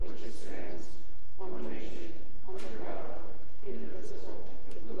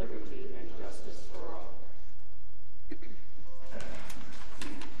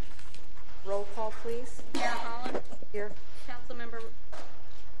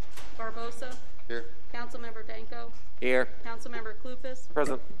Barbosa. Here. Councilmember Danko. Here. Councilmember Clufus.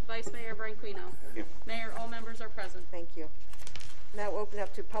 Present. Vice Mayor Branquino. Here. Mayor, all members are present. Thank you. Now open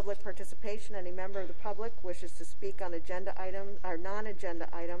up to public participation. Any member of the public wishes to speak on agenda items or non-agenda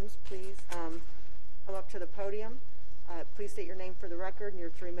items, please come up to the podium. Please state your name for the record, and your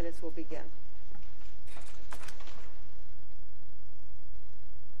 3 minutes will begin.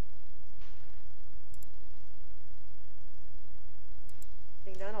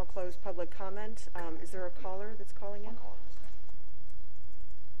 Being done, I'll close public comment. Is there a caller that's calling in?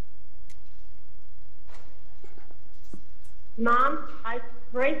 Mom, I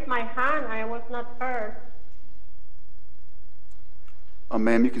raised my hand. I was not heard.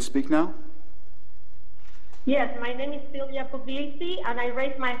 Ma'am, you can speak now. Yes, my name is Sylvia Puglisi, and I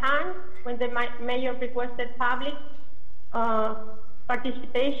raised my hand when the mayor requested public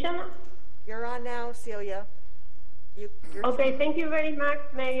participation. You're on now, Celia. Okay, thank you very much,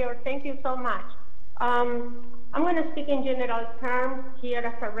 Mayor. Thank you so much. I'm going to speak in general terms here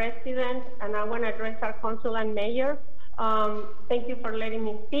as a resident, and I want to address our council and mayor. Thank you for letting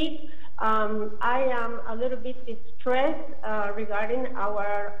me speak. I am a little bit distressed regarding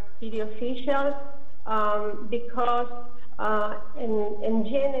our city officials because in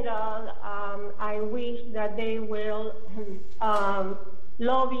general, I wish that they will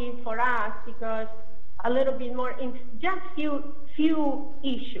lobby for us because a little bit more in just few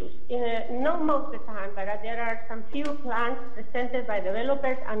issues, not most of the time, but there are some few plans presented by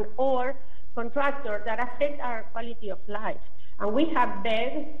developers and or contractors that affect our quality of life. And we have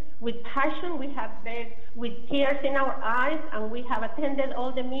begged with passion, we have begged with tears in our eyes, and we have attended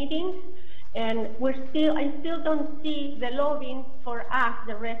all the meetings, and I still don't see the lobbying for us,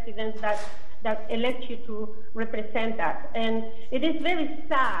 the residents that elect you to represent us. And it is very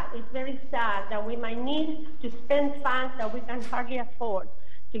sad, that we might need to spend funds that we can hardly afford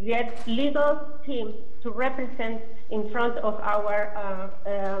to get legal teams to represent in front of our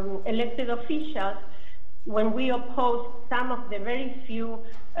elected officials when we oppose some of the very few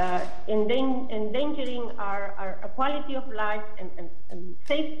endangering our quality of life and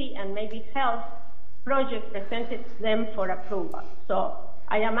safety and maybe health projects presented to them for approval. So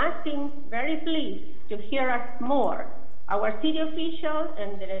I am asking, very pleased, to hear us more. Our city officials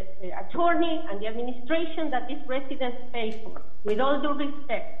and the attorney and the administration that these residents pay for. With all due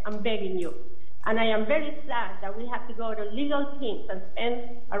respect, I'm begging you. And I am very sad that we have to go to legal teams and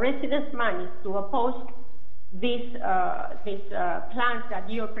spend our residents' money to oppose these plans that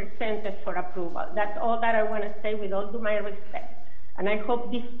you presented for approval. That's all that I want to say with all due my respect. And I hope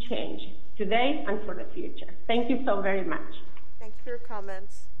this changes today and for the future. Thank you so very much. Thank you for your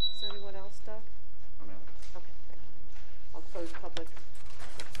comments. Is there anyone else, Doug? Okay, thank you. I'll close public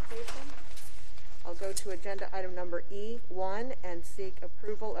participation. I'll go to agenda item number E1 and seek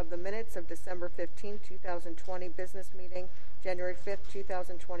approval of the minutes of December 15, 2020 business meeting, January 5th,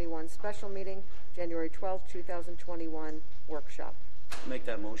 2021 special meeting, January 12th, 2021 workshop. Make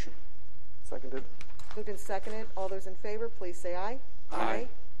that motion. Seconded. Moved and seconded. All those in favor, please say aye. Aye.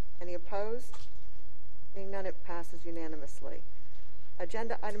 Any opposed? Being none, it passes unanimously.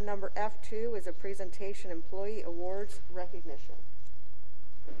 Agenda item number F2 is a presentation employee awards recognition.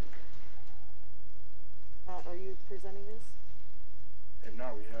 Are you presenting this? And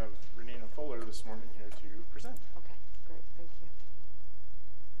now we have Renina Fuller this morning here to present. Okay, great, thank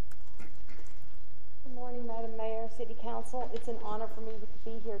you. Good morning, Madam Mayor, City Council. It's an honor for me to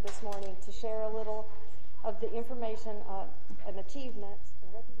be here this morning to share a little of the information and achievements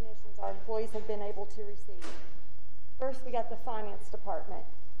and recognitions our employees have been able to receive. First, we got the Finance Department.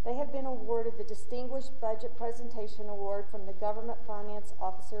 They have been awarded the Distinguished Budget Presentation Award from the Government Finance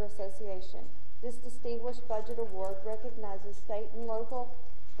Officer Association. This Distinguished Budget Award recognizes state and local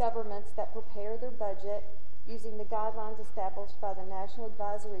governments that prepare their budget using the guidelines established by the National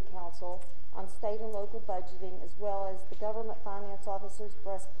Advisory Council on state and local budgeting, as well as the Government Finance Officer's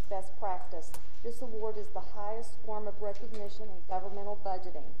best practice. This award is the highest form of recognition in governmental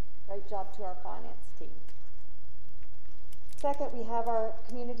budgeting. Great job to our finance team. Second, we have our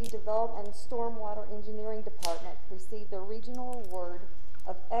Community Development and Stormwater Engineering Department receive the Regional Award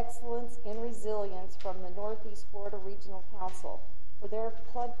of Excellence in Resilience from the Northeast Florida Regional Council for their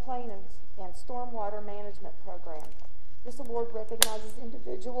floodplain and stormwater management program. This award recognizes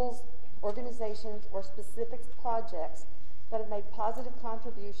individuals, organizations, or specific projects that have made positive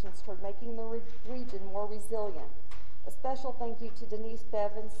contributions toward making the region more resilient. A special thank you to Denise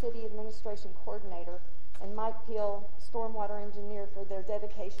Bevins, City Administration Coordinator, and Mike Peel, Stormwater Engineer, for their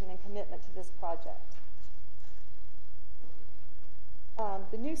dedication and commitment to this project.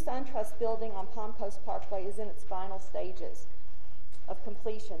 The new SunTrust building on Palm Coast Parkway is in its final stages. of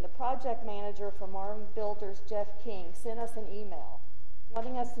completion. The project manager for Marvin Builders, Jeff King, sent us an email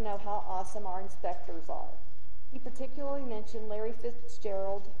wanting us to know how awesome our inspectors are. He particularly mentioned Larry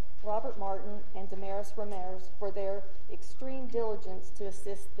Fitzgerald, Robert Martin, and Damaris Ramirez for their extreme diligence to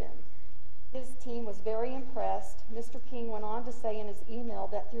assist them. His team was very impressed. Mr. King went on to say in his email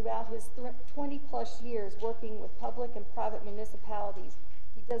that throughout his 20-plus years working with public and private municipalities,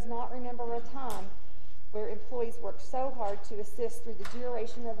 he does not remember a time where employees worked so hard to assist through the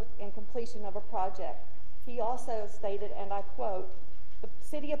duration and completion of a project. He also stated, and I quote, "The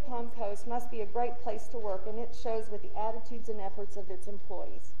city of Palm Coast must be a great place to work, and it shows with the attitudes and efforts of its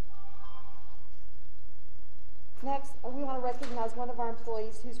employees." Next, we want to recognize one of our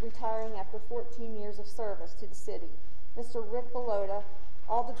employees who's retiring after 14 years of service to the city. Mr. Rick Bellotta,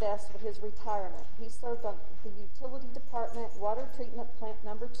 all the best with his retirement. He served on the Utility Department, Water Treatment Plant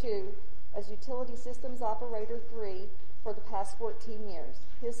Number 2, as Utility Systems Operator 3 for the past 14 years.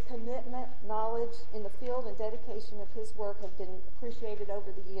 His commitment, knowledge in the field, and dedication of his work have been appreciated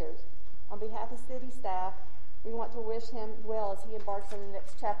over the years. On behalf of city staff, we want to wish him well as he embarks on the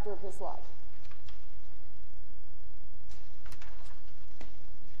next chapter of his life.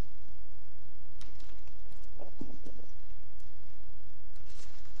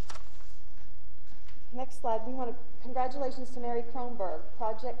 Next slide, we want to congratulations to Mary Kronberg,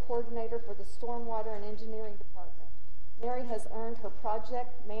 project coordinator for the Stormwater and Engineering Department. Mary has earned her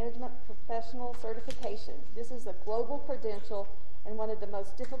project management professional certification. This is a global credential and one of the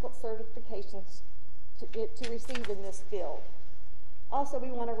most difficult certifications to receive in this field. Also,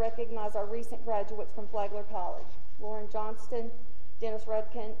 we want to recognize our recent graduates from Flagler College. Lauren Johnston, Dennis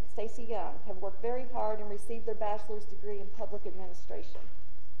Rudkin, Stacy Young have worked very hard and received their bachelor's degree in public administration.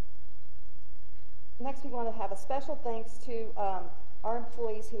 Next, we want to have a special thanks to our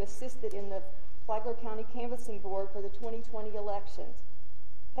employees who assisted in the Flagler County Canvassing Board for the 2020 elections.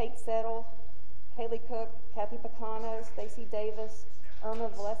 Kate Settle, Haley Cook, Kathy Picano, Stacy Davis, Irma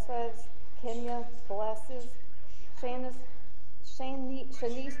Velazquez, Kenya Velasquez, Shanice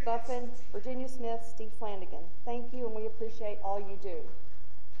Buffin, Virginia Smith, Steve Flanagan. Thank you, and we appreciate all you do.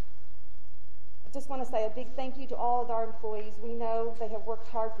 I just want to say a big thank you to all of our employees. We know they have worked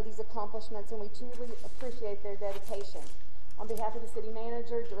hard for these accomplishments, and we truly appreciate their dedication. On behalf of the city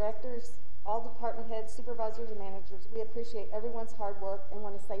manager, directors, all department heads, supervisors, and managers, we appreciate everyone's hard work and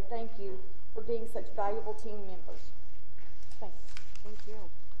want to say thank you for being such valuable team members. Thanks. Thank you.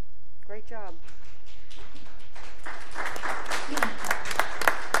 Great job.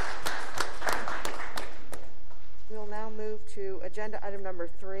 We'll now move to agenda item number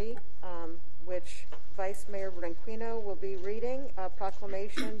 3, which Vice Mayor Branquinho will be reading.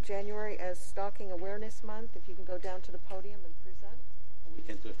 Proclamation, January as Stalking Awareness Month. If you can go down to the podium and present. We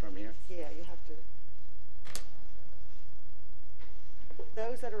can do it from here. Yeah, you have to.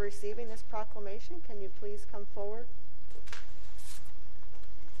 Those that are receiving this proclamation, can you please come forward?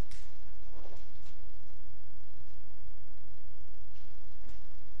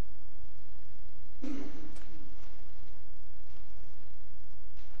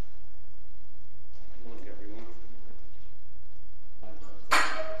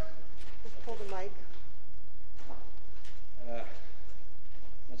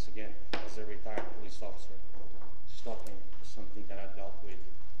 Once again, as a retired police officer, stalking is something that I've dealt with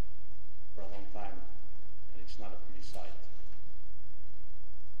for a long time, and it's not a pretty sight.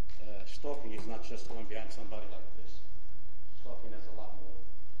 Stalking is not just going behind somebody like this. Stalking has a lot more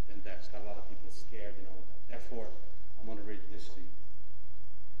than that. It's got a lot of people scared and all that. Therefore, I'm going to read this to you.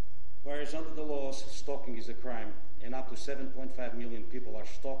 Whereas under the laws, stalking is a crime, and up to 7.5 million people are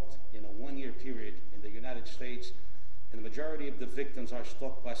stalked in a one-year period in the United States, and the majority of the victims are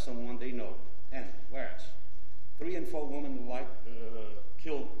stalked by someone they know. And whereas 3 in 4 women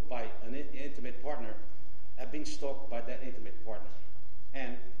killed by an intimate partner have been stalked by that intimate partner.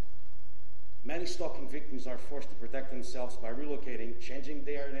 And many stalking victims are forced to protect themselves by relocating, changing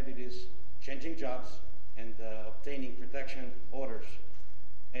their identities, changing jobs, and obtaining protection orders.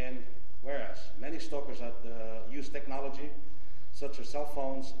 And whereas many stalkers use technology such as cell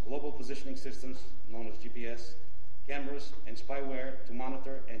phones, global positioning systems, known as GPS, cameras, and spyware to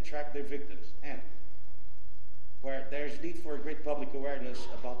monitor and track their victims. And where there is need for a great public awareness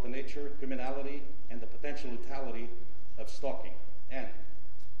about the nature, criminality, and the potential lethality of stalking. And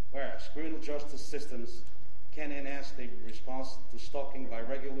whereas criminal justice systems can enhance their response to stalking by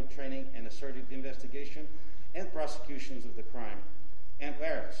regular training and assertive investigation and prosecutions of the crime. And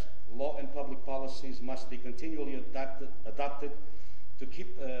whereas law and public policies must be continually adapted to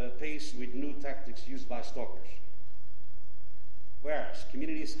keep pace with new tactics used by stalkers. Whereas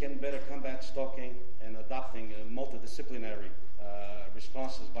communities can better combat stalking and adopting a multidisciplinary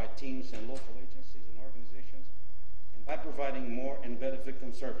teams and local agencies and organizations, and by providing more and better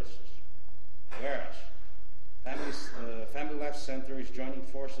victim services. Whereas, Family Life Center is joining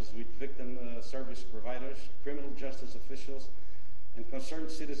forces with victim service providers, criminal justice officials, and concerned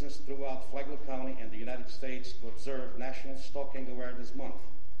citizens throughout Flagler County and the United States to observe National Stalking Awareness Month.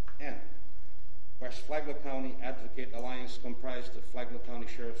 And whereas Flagler County Advocate Alliance, comprised of Flagler County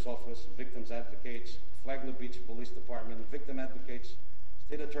Sheriff's Office, Victims Advocates, Flagler Beach Police Department, Victim Advocates,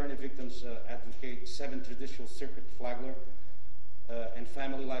 State Attorney Victims Advocate, 7th Judicial Circuit Flagler, and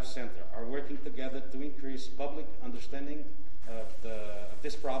Family Life Center are working together to increase public understanding of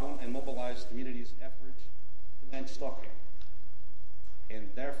this problem and mobilize communities' efforts to end stalking. And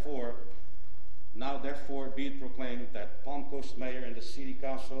therefore be it proclaimed that Palm Coast Mayor and the City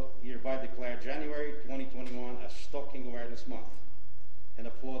Council hereby declare January 2021 as Stalking Awareness Month, and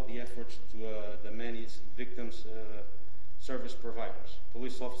applaud the efforts to the many victims service providers,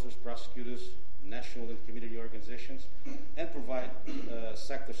 police officers, prosecutors, national and community organizations, and provide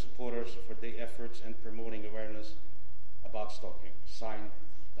sector supporters for their efforts in promoting awareness about stalking. Signed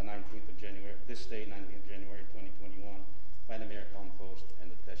the 19th of January, this day, 19th of January 2021, by the Mayor of Palm Coast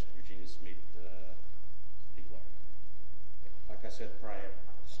and the Test Virginia Smith City Clerk. Like I said prior,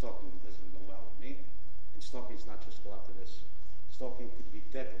 stalking doesn't go well with me, and stalking is not just go after this. Stalking could be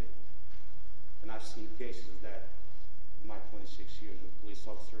deadly, and I've seen cases of that in my 26 years as a police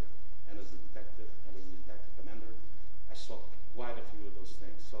officer and as a detective commander. I saw quite a few of those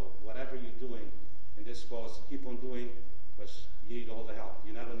things. So whatever you're doing in this cause, keep on doing, because you need all the help.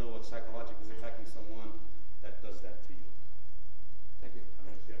 You never know what psychologically is affecting someone that does that to you. Thank you. I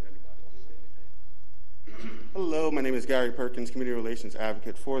don't know if you have anybody else to say anything. Hello, my name is Gary Perkins, Community Relations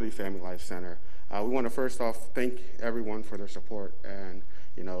Advocate for the Family Life Center. We want to first off thank everyone for their support, and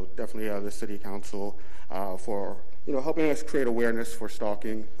definitely the City Council for helping us create awareness for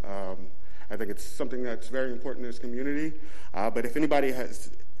stalking. I think it's something that's very important in this community. But if anybody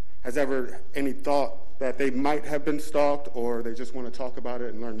has ever any thought that they might have been stalked, or they just want to talk about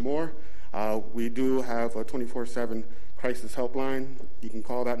it and learn more, we do have a 24/7 crisis helpline. You can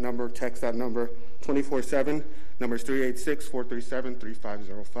call that number, text that number, 24/7. Number is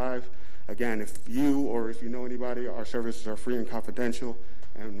 386-437-3505. Again, if you or if you know anybody, our services are free and confidential,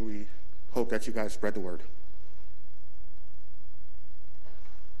 and we hope that you guys spread the word.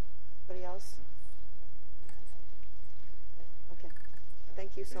 Anybody else? Okay.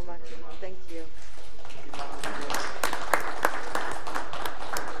 Thank you so much. Thank you.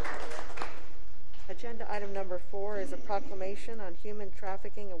 Agenda item number 4 is a proclamation on Human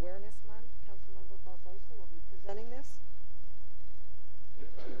Trafficking Awareness Month. Councilmember Barbosa will be presenting this.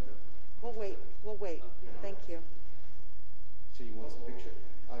 We'll wait. Thank you. So you want a picture?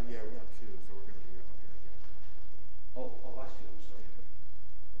 Yeah, we have two, so we're going to be up here again. Oh, I see. I'm sorry.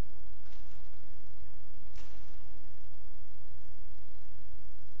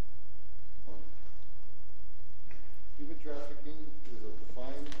 Human trafficking is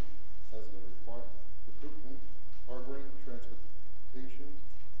defined as the recruitment, harboring, transportation,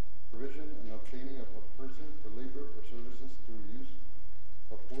 provision, and obtaining of a person for labor or services through use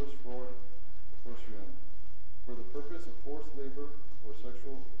of force, fraud, or coercion, for the purpose of forced labor or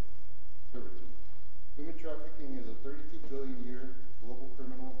sexual servitude. Human trafficking is a 32 billion year global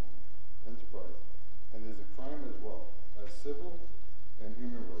criminal enterprise and is a crime as well as civil and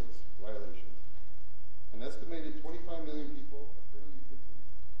human rights violations. An estimated 25 million people are currently victims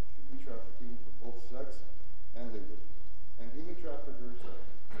of human trafficking for both sex and labor, and human traffickers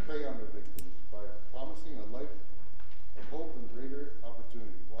prey on their victims by promising a life of hope and greater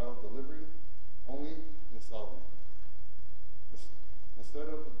opportunity while delivering only installment. Instead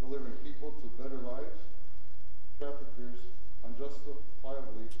of delivering people to better lives, traffickers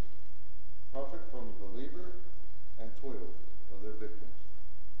unjustifiably profit from the labor and toil of their victims,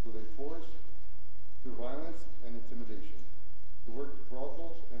 who they force through violence and intimidation to work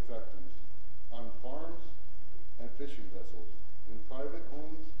brothels and factories, on farms and fishing vessels, in private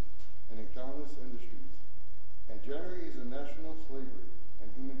homes and in countless industries. And January is a National Slavery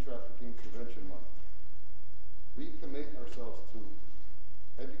and Human Trafficking Prevention Month. We commit ourselves to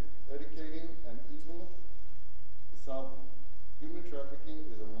educating and evil to solving. Human trafficking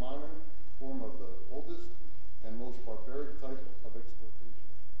is a modern form of the oldest and most barbaric type of exploitation,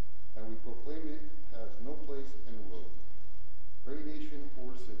 and we proclaim it has no place in the world, great nation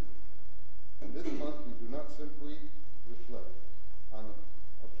or city. And this month we do not simply reflect on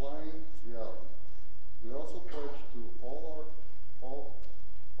applying reality. We also pledge to all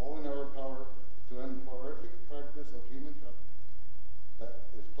in our power to end horrific practice of human trafficking that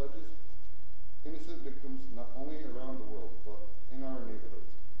is pledges innocent victims not only around the world but in our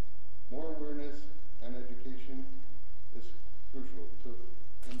neighborhoods.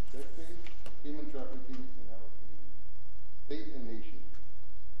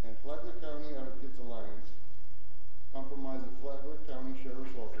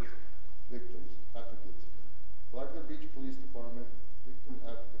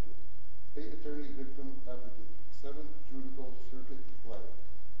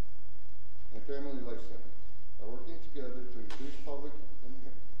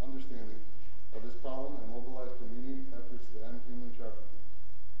 this problem and mobilize community efforts to end human trafficking.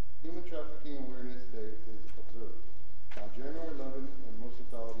 Human Trafficking Awareness Day is observed on January 11 in most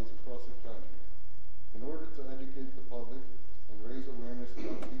localities across the country. In order to educate the public and raise awareness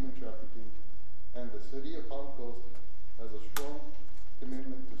about human trafficking, and the City of Palm Coast has a strong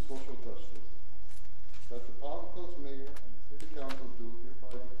commitment to social justice, that the Palm Coast Mayor and the City Council do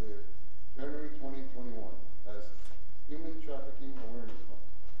hereby declare January 2021 as Human Trafficking Awareness Month,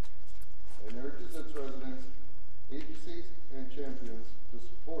 and urges its residents, agencies, and champions to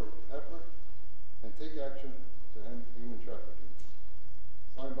support effort and take action to end human trafficking.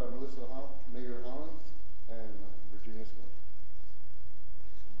 Signed by Mayor Hollins and Virginia Smith.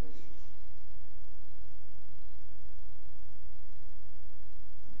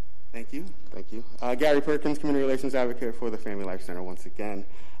 Thank you. Thank you. Thank you. Gary Perkins, Community Relations Advocate for the Family Life Center once again.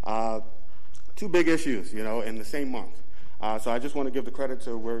 Two big issues, in the same month. So I just want to give the credit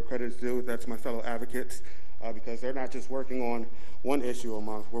to where credit is due. That's my fellow advocates, because they're not just working on one issue a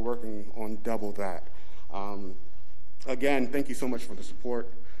month. We're working on double that. Again, thank you so much for the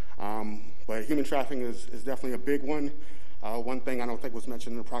support. But human trafficking is definitely a big one. One thing I don't think was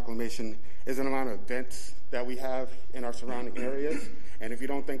mentioned in the proclamation is an amount of events that we have in our surrounding areas. And if you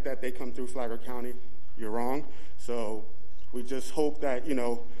don't think that they come through Flagler County, you're wrong. So we just hope that,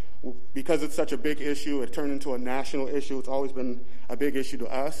 because it's such a big issue, it turned into a national issue. It's always been a big issue to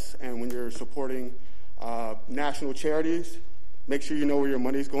us. And when you're supporting national charities, make sure you know where your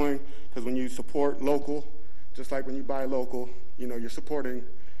money's going. Because when you support local, just like when you buy local, you're supporting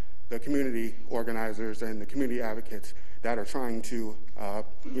the community organizers and the community advocates that are trying to,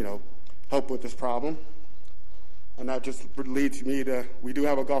 help with this problem. And that just leads me to, we do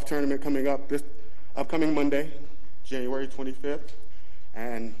have a golf tournament coming up this upcoming Monday, January 25th.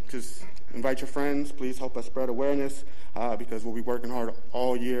 And just invite your friends. Please help us spread awareness because we'll be working hard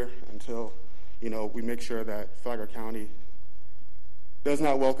all year until, we make sure that Flagler County does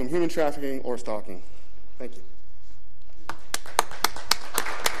not welcome human trafficking or stalking. Thank you.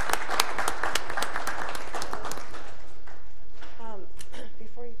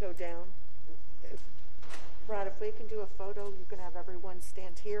 Before you go down, Brad, if we can do a photo, you can have everyone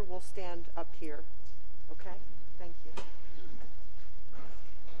stand here. We'll stand up here. Okay? Thank you.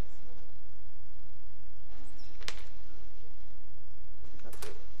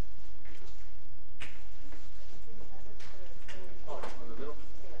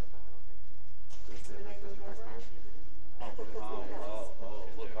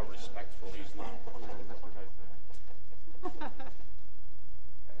 Look how respectful he's now.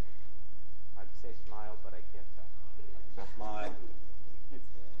 I'd say smile, but I can't tell. Smile.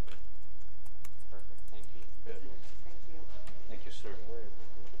 Perfect. Thank you. Good. Thank you. Thank you, sir.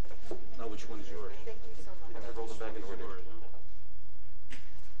 Now, which one is yours? Thank you so much. I roll them back in order.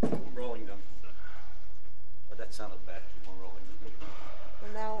 I'm rolling them. But that sounded bad. Keep on rolling them.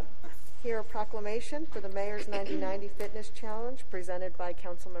 We'll now hear a proclamation for the Mayor's 90/90 Fitness Challenge presented by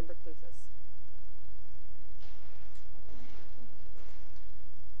Councilmember Clufus.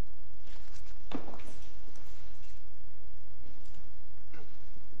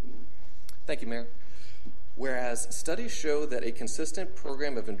 Thank you, Mayor. Whereas studies show that a consistent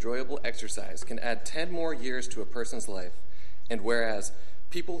program of enjoyable exercise can add 10 more years to a person's life, and whereas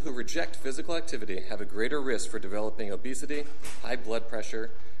people who reject physical activity have a greater risk for developing obesity, high blood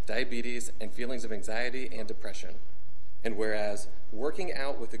pressure, diabetes, and feelings of anxiety and depression. And whereas working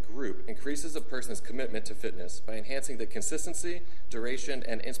out with a group increases a person's commitment to fitness by enhancing the consistency, duration,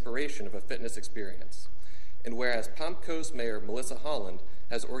 and inspiration of a fitness experience. And whereas Palm Coast Mayor Melissa Holland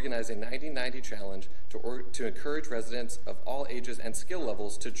has organized a 90/90 challenge to encourage residents of all ages and skill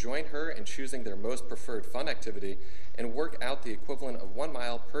levels to join her in choosing their most preferred fun activity and work out the equivalent of 1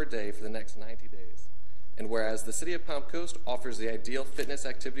 mile per day for the next 90 days. And whereas the City of Palm Coast offers the ideal fitness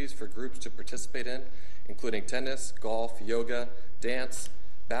activities for groups to participate in, including tennis, golf, yoga, dance,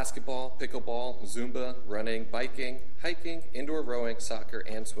 basketball, pickleball, Zumba, running, biking, hiking, indoor rowing, soccer,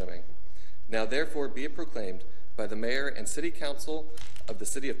 and swimming. Now therefore be it proclaimed by the Mayor and City Council of the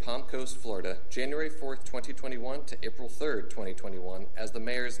City of Palm Coast, Florida, January 4th, 2021 to April 3rd, 2021, as the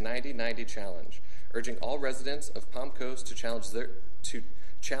Mayor's 90/90 Challenge, urging all residents of Palm Coast to challenge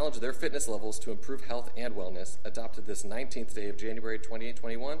their fitness levels to improve health and wellness, adopted this 19th day of January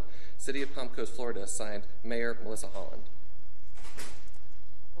 2021, City of Palm Coast, Florida, signed Mayor Melissa Holland.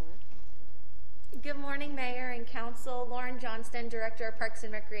 Good morning, Mayor and Council. Lauren Johnston, Director of Parks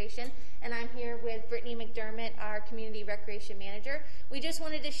and Recreation, and I'm here with Brittany McDermott, our Community Recreation Manager. We just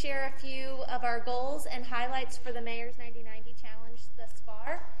wanted to share a few of our goals and highlights for the Mayor's 90/90 Challenge thus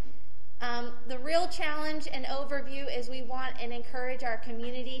far. The real challenge and overview is we want and encourage our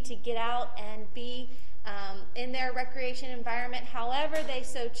community to get out and be in their recreation environment however they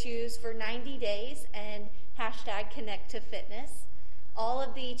so choose for 90 days and #ConnectToFitness. All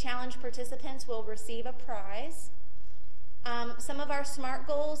of the challenge participants will receive a prize. Some of our SMART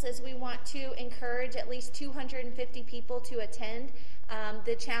goals is we want to encourage at least 250 people to attend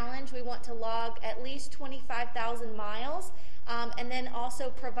the challenge. We want to log at least 25,000 miles and then also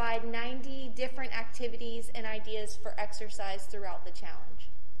provide 90 different activities and ideas for exercise throughout the challenge.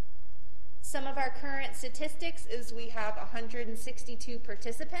 Some of our current statistics is we have 162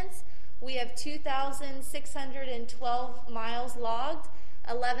 participants. We have 2,612 miles logged,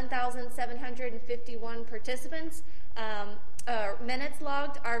 11,751 participants, minutes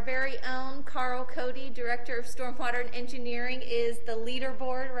logged. Our very own Carl Cody, Director of Stormwater and Engineering, is the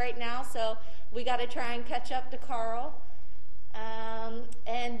leaderboard right now, so we got to try and catch up to Carl.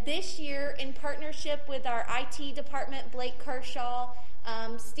 And this year, in partnership with our IT department, Blake Kershaw,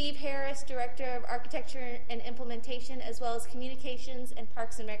 Steve Harris, Director of Architecture and Implementation, as well as Communications and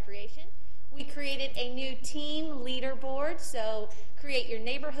Parks and Recreation, we created a new team leaderboard. So create your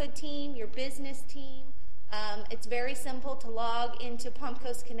neighborhood team, your business team. It's very simple to log into Palm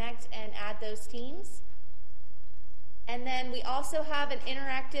Coast Connect and add those teams. And then we also have an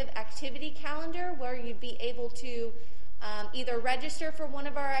interactive activity calendar where you'd be able to either register for one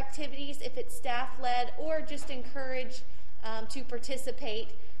of our activities if it's staff-led or just encourage to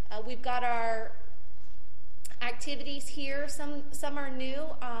participate. We've got our activities here. Some are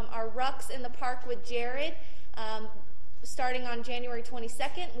new. Our Rucks in the Park with Jared. Starting on January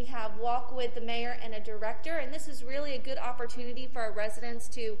 22nd, we have Walk with the Mayor and a Director, and this is really a good opportunity for our residents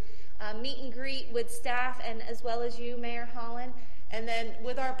to meet and greet with staff and as well as you, Mayor Holland. And then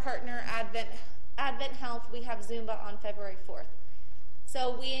with our partner, Advent Health, we have Zumba on February 4th. So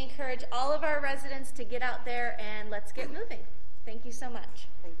we encourage all of our residents to get out there and let's get moving. Thank you so much.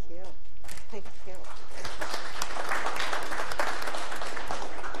 Thank you. Thank you.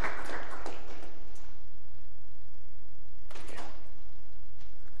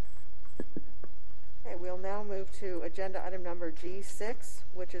 Okay, we'll now move to agenda item number G6,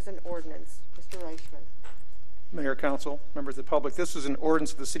 which is an ordinance. Mr. Reichman. Mayor, Council, members of the public, this is an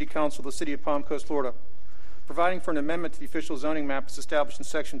ordinance of the City Council of the City of Palm Coast, Florida, providing for an amendment to the official zoning map as established in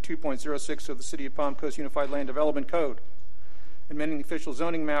Section 2.06 of the City of Palm Coast Unified Land Development Code, amending the official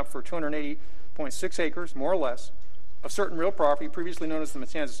zoning map for 280.6 acres, more or less, of certain real property previously known as the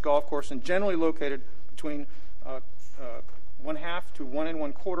Matanzas Golf Course and generally located between 1/2 to 1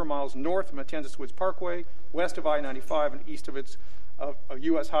 1/4 miles north of Matanzas Woods Parkway, west of I-95, and east of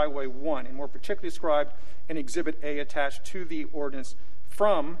U.S. Highway 1, and more particularly described in Exhibit A attached to the ordinance,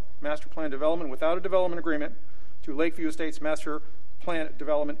 from Master Plan Development without a development agreement to Lakeview Estates Master Plan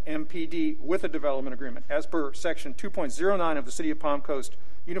Development MPD with a development agreement, as per Section 2.09 of the City of Palm Coast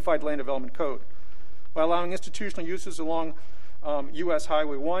Unified Land Development Code, by allowing institutional uses along U.S.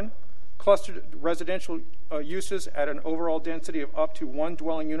 Highway 1, clustered residential uses at an overall density of up to 1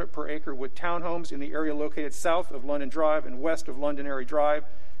 dwelling unit per acre with townhomes in the area located south of London Drive and west of Londonderry Drive,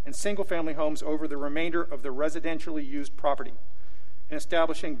 and single-family homes over the remainder of the residentially used property, and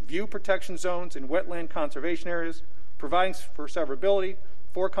establishing view protection zones and wetland conservation areas, providing for severability,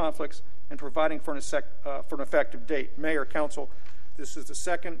 for conflicts, and providing for an effective date. Mayor, Council, this is the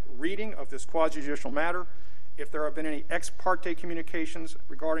second reading of this quasi-judicial matter. If there have been any ex parte communications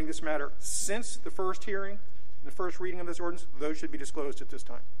regarding this matter since the first hearing, the first reading of this ordinance, those should be disclosed at this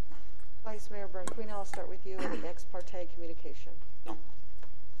time. Vice Mayor Branquinho, I'll start with you. Any ex parte communication? No.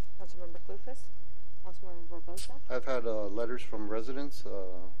 Councilmember Clufus? Councilmember Barbosa? I've had letters from residents,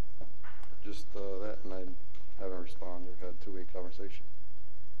 that, and I haven't responded. I've had a two-way conversation.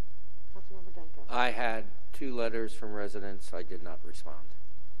 Councilmember Danko? I had 2 letters from residents. I did not respond.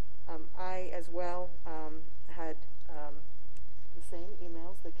 I, as well, had the same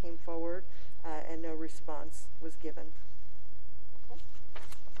emails that came forward, and no response was given. Okay.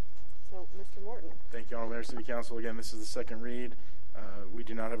 So, Mr. Morton. Thank you, Honorable Mayor, City Council. Again, this is the second read. We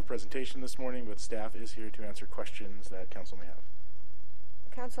do not have a presentation this morning, but staff is here to answer questions that council may have.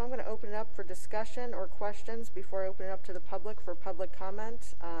 Council, I'm going to open it up for discussion or questions before I open it up to the public for public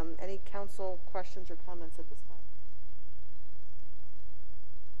comment. Any council questions or comments at this time?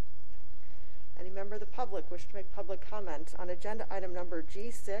 Any member of the public wish to make public comment on agenda item number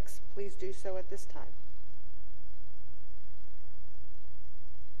G6, please do so at this time.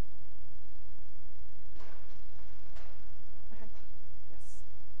 Okay. Yes.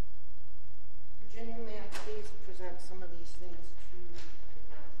 Virginia, may I please present some of these things to you?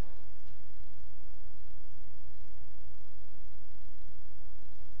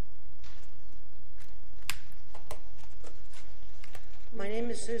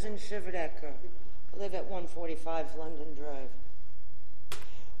 Susan Shivadecker. I live at 145 London Drive.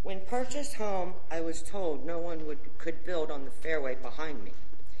 When purchased home, I was told no one could build on the fairway behind me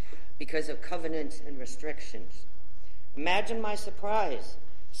because of covenants and restrictions. Imagine my surprise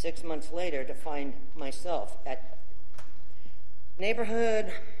 6 months later to find myself at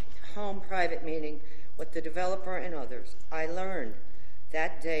neighborhood home private meeting with the developer and others. I learned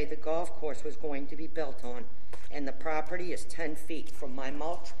that day the golf course was going to be built on, and the property is 10 feet from my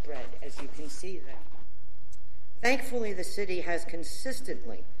mulch bed, as you can see there. Thankfully, the city has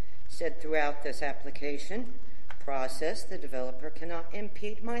consistently said throughout this application process the developer cannot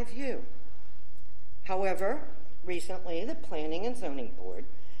impede my view. However, recently the Planning and Zoning Board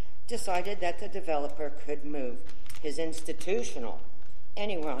decided that the developer could move his institutional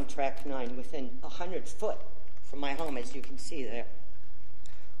anywhere on Track 9 within 100 foot from my home, as you can see there.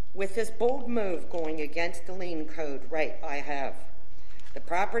 With this bold move going against the lien code right I have, the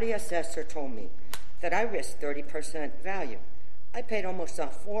property assessor told me that I risked 30% value. I paid almost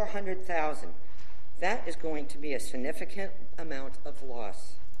 $400,000. That is going to be a significant amount of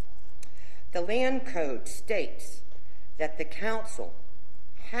loss. The land code states that the council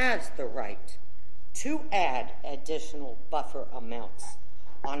has the right to add additional buffer amounts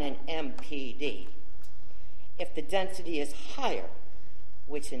on an MPD if the density is higher,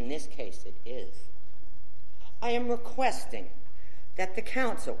 which in this case it is. I am requesting that the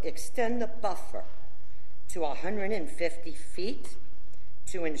council extend the buffer to 150 feet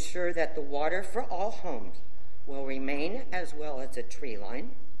to ensure that the water for all homes will remain, as well as a tree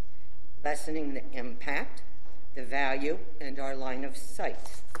line, lessening the impact, the value, and our line of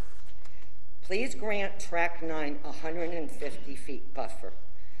sight. Please grant Track 9 150 feet buffer,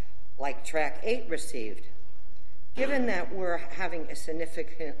 like Track 8 received, given that we're having a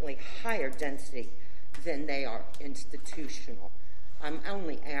significantly higher density than they are institutional. I'm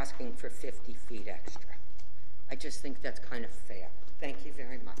only asking for 50 feet extra. I just think that's kind of fair. Thank you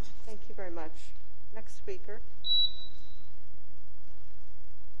very much. Thank you very much. Next speaker.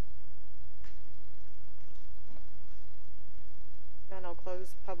 Then I'll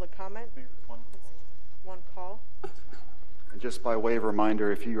close public comment. One call. And just by way of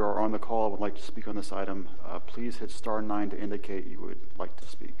reminder, if you are on the call and would like to speak on this item, please hit *9 to indicate you would like to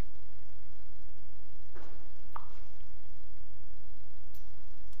speak.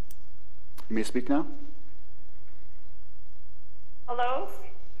 You may speak now. Hello?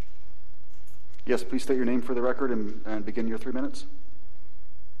 Yes, please state your name for the record and begin your 3 minutes.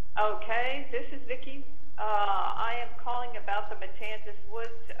 Okay, this is Vicki. I am calling about the Matanzas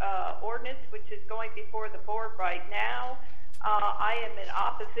Woods ordinance, which is going before the board right now. I am in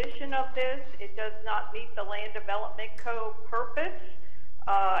opposition of this. It does not meet the Land Development Code purpose.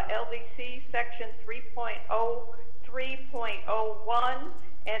 LDC Section 3.03.01,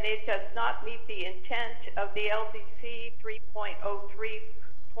 and it does not meet the intent of the LDC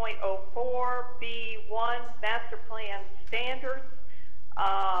 3.03.04B1 Master Plan standards.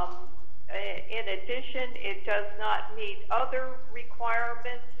 In addition, it does not meet other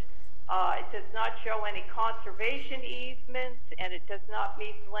requirements. It does not show any conservation easements, and it does not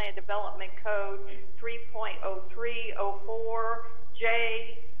meet the Land Development Code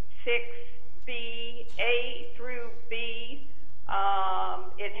 3.03.04J6B, A through B.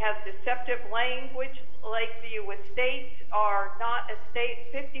 It has deceptive language. Lakeview Estates are not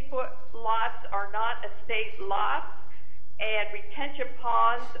estate, 50-foot lots are not estate lots, and retention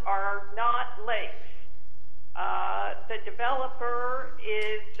ponds are not lakes. The developer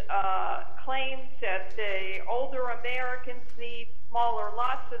claims that the older Americans need smaller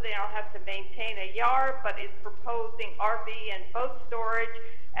lots so they don't have to maintain a yard, but is proposing RV and boat storage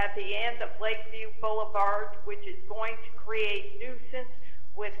at the end of Lakeview Boulevard, which is going to create nuisance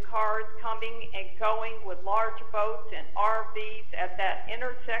with cars coming and going with large boats and RVs at that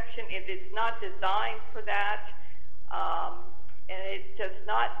intersection. It is not designed for that. And it does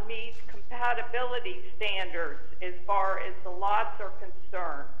not meet compatibility standards as far as the lots are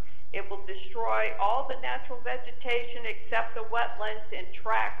concerned. It will destroy all the natural vegetation except the wetlands in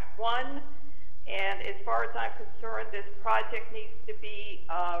Tract 1. And as far as I'm concerned, this project needs to be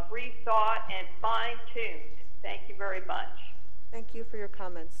rethought and fine-tuned. Thank you very much. Thank you for your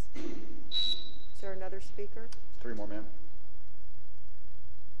comments. Is there another speaker? 3 more, ma'am.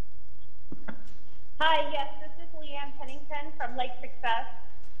 Hi, yes, this is Leanne Pennington from Lake Success.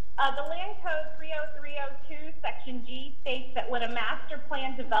 The Land Code 30302, Section G, states that when a master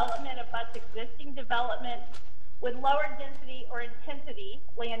plan development abuts existing development with lower density or intensity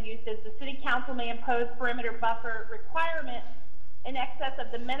land uses, the City Council may impose perimeter buffer requirements in excess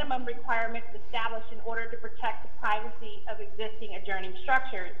of the minimum requirements established in order to protect the privacy of existing adjoining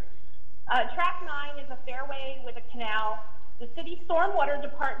structures. Track 9 is a fairway with a canal. The city stormwater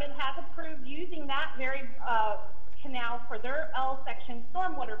department has approved using that very canal for their L section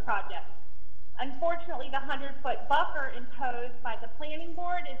stormwater project. Unfortunately, the 100-foot buffer imposed by the planning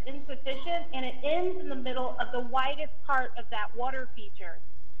board is insufficient, and it ends in the middle of the widest part of that water feature.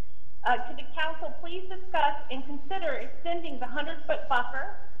 Could the council please discuss and consider extending the 100-foot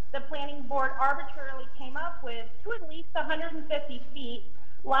buffer the planning board arbitrarily came up with to at least 150 feet,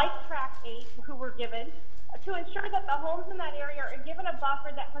 like Track 8, who were given, to ensure that the homes in that area are given a buffer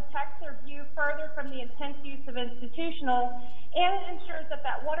that protects their view further from the intense use of institutional, and it ensures that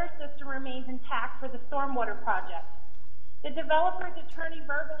that water system remains intact for the stormwater project. The developer's attorney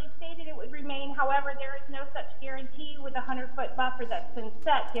verbally stated it would remain, however, there is no such guarantee with a 100-foot buffer that's been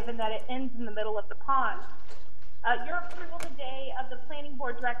set, given that it ends in the middle of the pond. Your approval today of the planning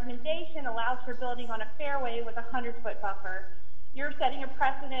board's recommendation allows for building on a fairway with a 100-foot buffer. You're setting a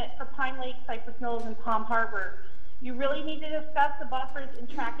precedent for Pine Lake, Cypress Mills, and Palm Harbor. You really need to discuss the buffers in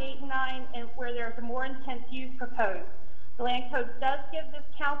Track 8 and 9 and where there's a more intense use proposed. The Land Code does give this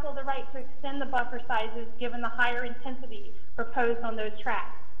council the right to extend the buffer sizes given the higher intensity proposed on those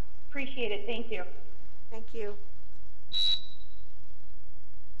tracks. Appreciate it. Thank you. Thank you.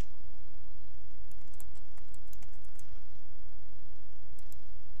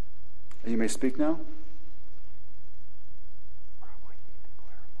 You may speak now.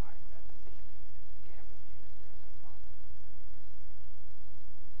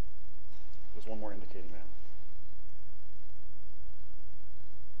 There's one more indicating that.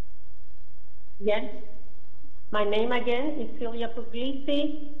 Yes. My name again is Celia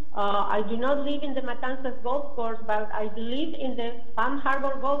Puglisi. I do not live in the Matanzas Golf Course, but I live in the Palm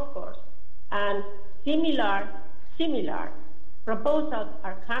Harbor Golf Course. And similar proposals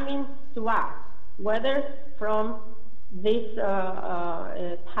are coming to us, whether from this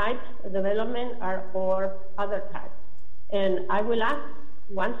type development or other types. And I will ask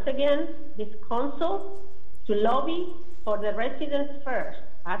once again this council to lobby for the residents first,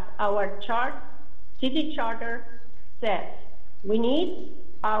 as our city charter says. We need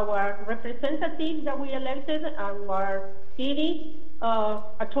our representatives that we elected, our city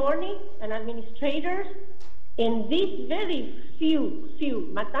attorney and administrators, in these very few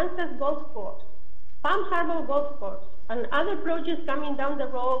Matanzas Golf Course, Palm Harbor Golf Course, and other projects coming down the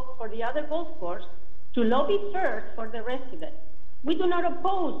road for the other golf course, to lobby first for the residents. We do not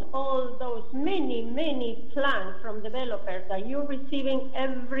oppose all those many plans from developers that you're receiving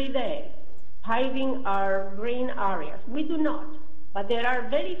every day, paving our green areas. We do not. But there are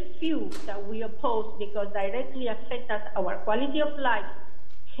very few that we oppose because directly affect us, our quality of life,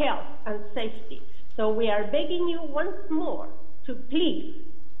 health, and safety. So we are begging you once more to please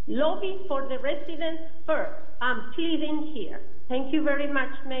lobby for the residents first. I'm pleading here. Thank you very much,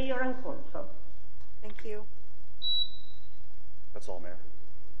 Mayor and Council. Thank you. That's all, Mayor.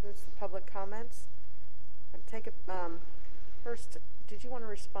 There's the public comments. Take it first. Did you want to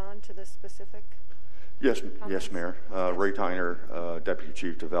respond to this specific? Yes, Mayor. Ray Tyner, Deputy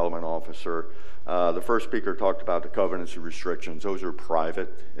Chief Development Officer. The first speaker talked about the covenants and restrictions. Those are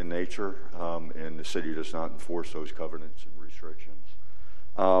private in nature, and the city does not enforce those covenants and restrictions.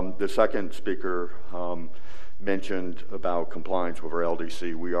 The second speaker mentioned about compliance with our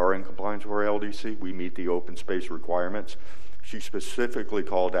LDC. We are in compliance with our LDC. We meet the open space requirements. She specifically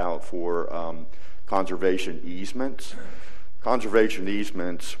called out for conservation easements. Conservation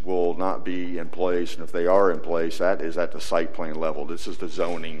easements will not be in place, and if they are in place, that is at the site plan level. This is the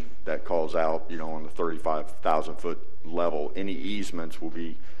zoning that calls out, on the 35,000-foot level. Any easements will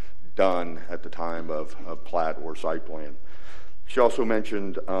be done at the time of plat or site plan. She also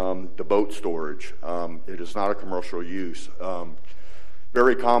mentioned the boat storage. It is not a commercial use.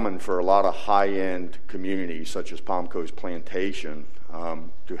 Very common for a lot of high-end communities, such as Palm Coast Plantation,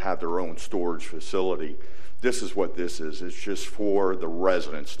 to have their own storage facility. This is what this is. It's just for the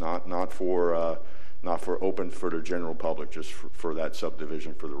residents, not for open for the general public, just for that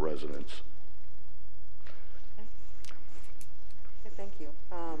subdivision for the residents. Okay, thank you.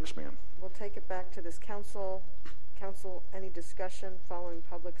 Yes, ma'am. We'll take it back to this council. Council, any discussion following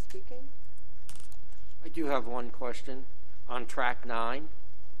public speaking? I do have one question on Track 9.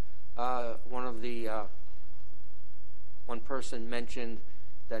 One person mentioned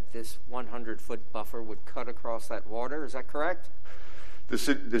that this 100-foot buffer would cut across that water. Is that correct? The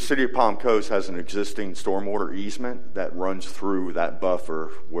city of Palm Coast has an existing stormwater easement that runs through that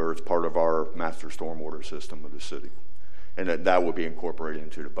buffer where it's part of our master stormwater system of the city. And that will be incorporated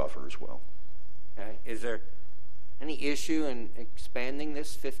into the buffer as well. Okay. Any issue in expanding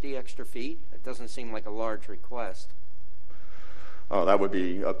this 50 extra feet? It doesn't seem like a large request. Oh, that would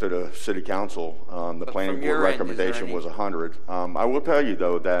be up to the city council. The planning board recommendation was 100. I will tell you,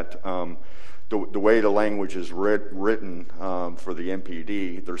 though, that the way the language is written for the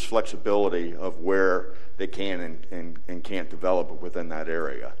MPD, there's flexibility of where they can and can't develop within that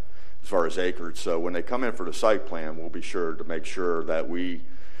area as far as acreage. So when they come in for the site plan, we'll be sure to make sure that we,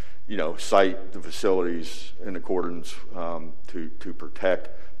 site the facilities in accordance to protect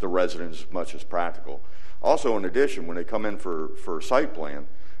the residents as much as practical. Also, in addition, when they come in for a site plan,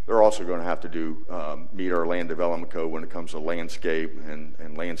 they're also going to have to do meet our land development code when it comes to landscape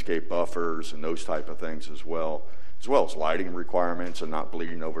and landscape buffers and those type of things as well as lighting requirements and not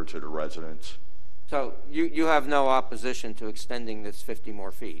bleeding over to the residents. So you have no opposition to extending this 50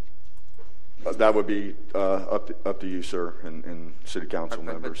 more feet? That would be up to you, sir, and city council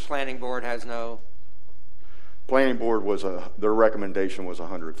members. But planning board has no? Planning board their recommendation was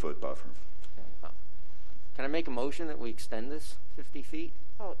 100-foot buffer. Can I make a motion that we extend this 50 feet?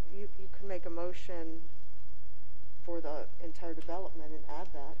 Oh, you can make a motion for the entire development and add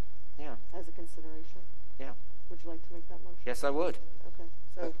that. Yeah. As a consideration. Yeah. Would you like to make that motion? Yes, I would. Okay.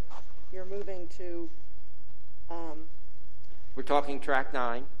 So you're moving to. We're talking track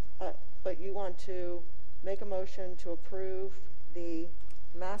 9. But you want to make a motion to approve the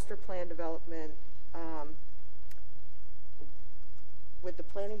master plan development with the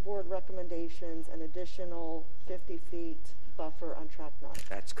planning board recommendations, an additional 50 feet buffer on track 9.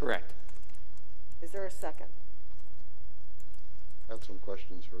 That's correct. Is there a second? I have some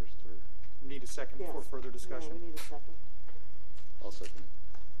questions first. Or... Need a second for further discussion? No, we need a second. I'll second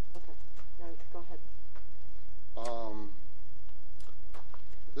it. Okay. Now, go ahead.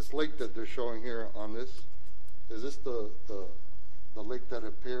 This lake that they're showing here on this, is this the lake that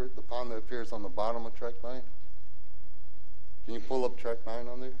appeared, the pond that appears on the bottom of track 9? Can you pull up track 9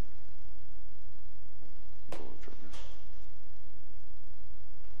 on there?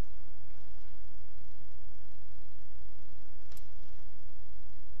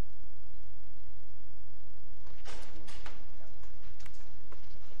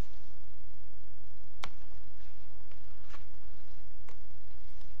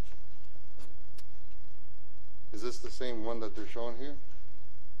 Is this the same one that they're showing here?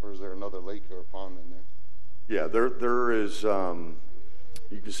 Or is there another lake or a pond in there? Yeah, there is, you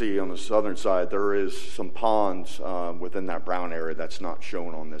can see on the southern side, there is some ponds within that brown area that's not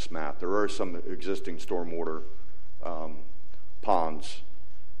shown on this map. There are some existing stormwater ponds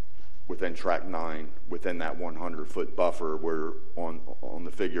within track 9, within that 100-foot buffer, where on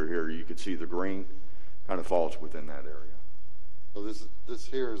the figure here, you can see the green kind of falls within that area. So this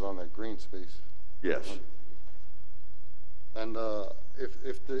here is on that green space? Yes. And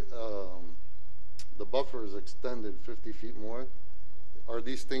if the buffer is extended 50 feet more, are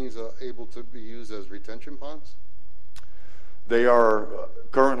these things able to be used as retention ponds? They are,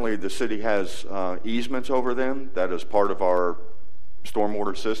 currently the city has easements over them that is part of our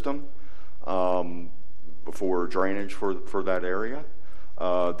stormwater system for drainage for that area.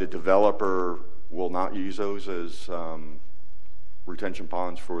 The developer will not use those as retention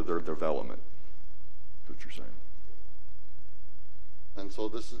ponds for their development. That's what you're saying. And so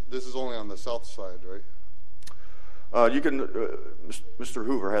this is only on the south side, right? You can, Mr.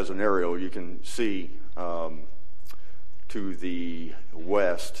 Hoover has an aerial. You can see to the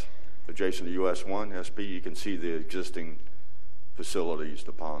west, adjacent to US 1 SP, you can see the existing facilities,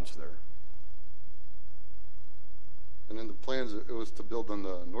 the ponds there. And in the plans, it was to build on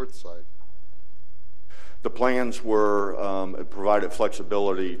the north side. The plans were provided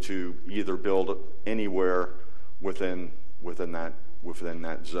flexibility to either build anywhere within that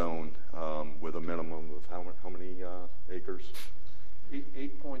zone with a minimum of how many acres?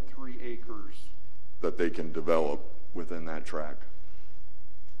 8.3 acres. That they can develop within that track.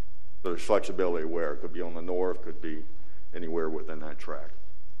 There's flexibility where it could be on the north, could be anywhere within that track.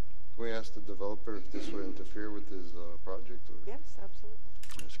 Can we ask the developer if this would interfere with his project? Or? Yes, absolutely.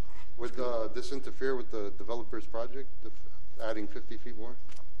 Yes. Would this interfere with the developer's project, adding 50 feet more?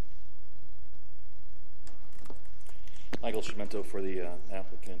 Michael Schimento for the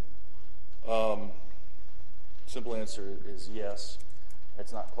applicant. Simple answer is yes.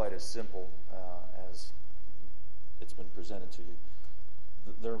 It's not quite as simple as it's been presented to you.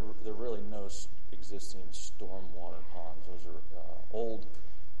 There are really no existing stormwater ponds. Those are old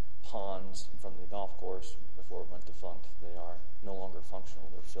ponds from the golf course before it went defunct. They are no longer functional.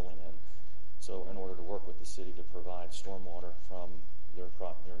 They're filling in. So in order to work with the city to provide stormwater from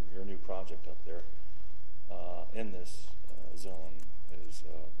your new project up there in this zone is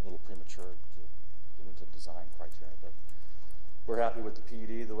a little premature to get into design criteria. But we're happy with the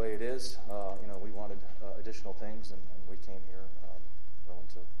PUD the way it is. We wanted additional things, and we came here willing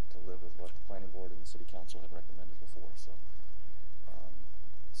to live with what the planning board and the city council had recommended before. So,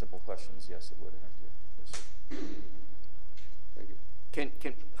 simple questions, yes, it would interfere. Yes, Thank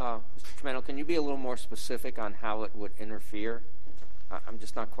you. Mr. Tremendo, can you be a little more specific on how it would interfere? I'm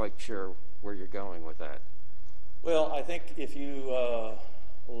just not quite sure where you're going with that. Well, I think if you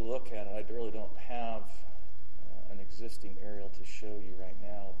look at it, I really don't have an existing aerial to show you right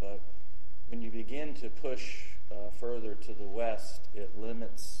now, but when you begin to push further to the west, it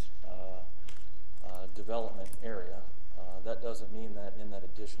limits development area. That doesn't mean that in that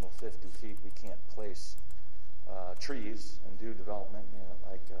additional 50 feet we can't place trees and do development.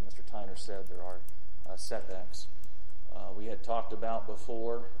 Like Mr. Tyner said, there are setbacks. We had talked about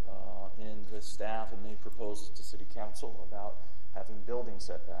before with staff and made proposals to City Council about having building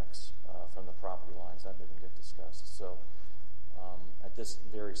setbacks from the property lines. That didn't get discussed. So at this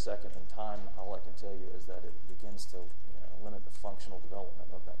very second in time, all I can tell you is that it begins to limit the functional development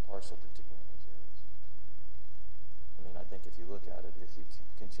of that parcel, particularly in those areas. I mean, I think if you look at it, if you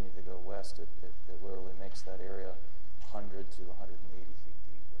continue to go west, it literally makes that area 100 to 180 feet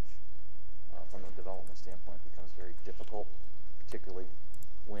deep, which from a development standpoint becomes very difficult, particularly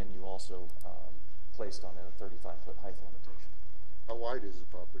when you also placed on it a 35-foot height limitation. How wide is the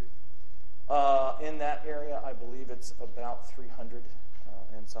property? In that area, I believe it's about 300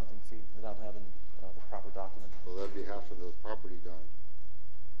 and something feet without having the proper document. Well, that'd be half of the property gone.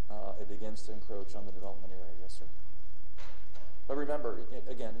 It begins to encroach on the development area, yes, sir. But remember,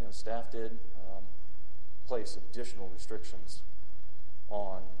 again, staff did place additional restrictions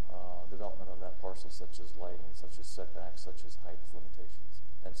on development of that parcel, such as lighting, such as setbacks, such as height limitations,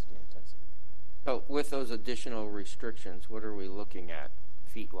 density, intensity. So with those additional restrictions, what are we looking at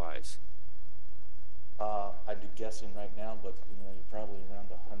feet-wise? I'd be guessing right now, but you're probably around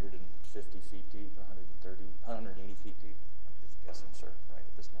 150 feet deep, 130, 180 feet deep. I'm just guessing, sir, right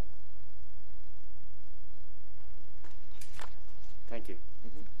at this moment. Thank you.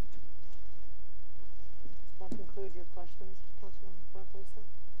 Does that conclude your questions, Councilman Barbosa?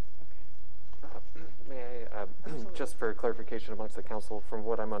 Okay. May I, just for clarification amongst the council, from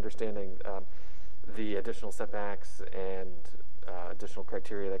what I'm understanding, the additional setbacks and additional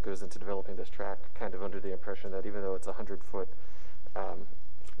criteria that goes into developing this track, kind of under the impression that even though it's 100-foot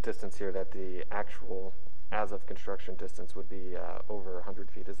distance here, that the actual as of construction distance would be over 100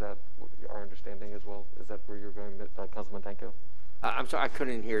 feet. Is that our understanding as well? Is that where you're going, Councilman Tanko? I'm sorry, I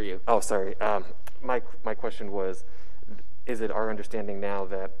couldn't hear you. Oh, sorry. My question was, is it our understanding now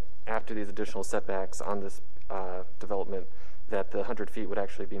that after these additional setbacks on this development, that the 100 feet would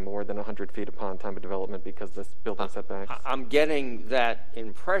actually be more than 100 feet upon time of development because this building setbacks? I'm getting that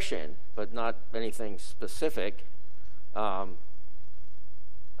impression, but not anything specific. I'm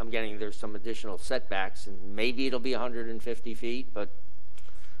getting there's some additional setbacks, and maybe it'll be 150 feet, but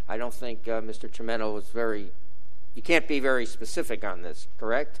I don't think Mr. Tremendo was you can't be very specific on this,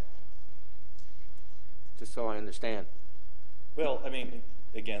 correct? Just so I understand. Well, I mean,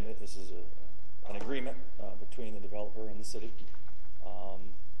 again, this is an agreement between the developer and the city.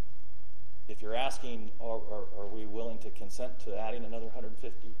 If you're asking, are we willing to consent to adding another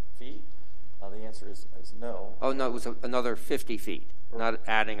 150 feet, the answer is no. Oh, no, it was another 50 feet, not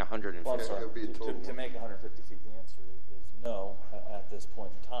adding 150. Well, I'm sorry, to make 150 feet, the answer is no at this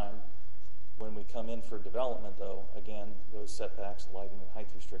point in time. When we come in for development, though, again, those setbacks, lighting, and height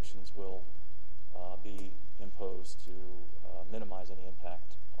restrictions will be imposed to minimize any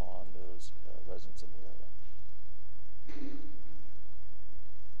impact on those residents in the area.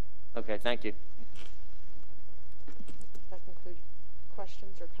 Okay, thank you. Does that conclude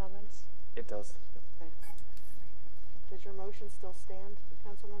questions or comments? It does. Okay. Does your motion still stand,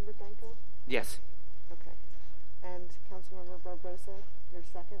 Councilmember Danko? Yes. Okay. And Councilmember Barbosa, your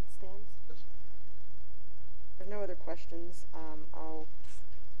second stands? Yes. There's no other questions. I'll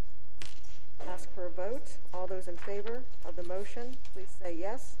ask for a vote. All those in favor of the motion, please say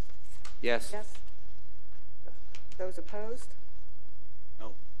yes. Yes. Yes. Those opposed?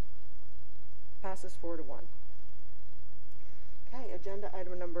 No. Passes 4-1. Okay, agenda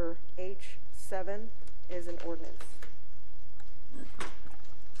item number H7 is an ordinance.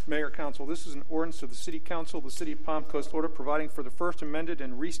 Mayor, Council, this is an ordinance of the City Council of the City of Palm Coast, Florida, providing for the first amended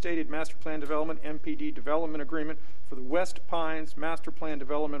and restated Master Plan Development, MPD, Development Agreement for the West Pines Master Plan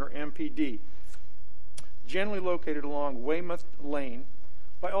Development, or MPD, generally located along Weymouth Lane,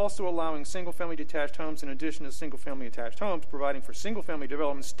 by also allowing single-family detached homes in addition to single-family attached homes, providing for single-family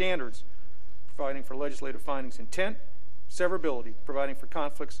development standards, providing for legislative findings intent, severability, providing for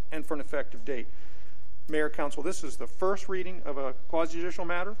conflicts, and for an effective date. Mayor, Council, this is the first reading of a quasi-judicial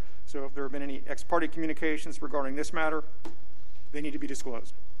matter, so if there have been any ex parte communications regarding this matter, they need to be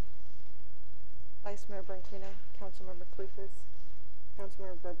disclosed. Vice Mayor Branquinho, Councilmember Clufus,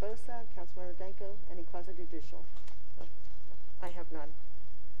 Councilmember Barbosa, Councilmember Danko, any quasi-judicial? No. I have none.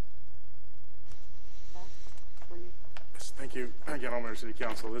 Yes, thank you again, Alderman City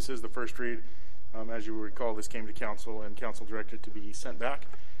Council. This is the first read. As you will recall, this came to council and council directed to be sent back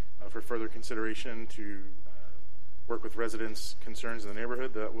for further consideration to work with residents' concerns in the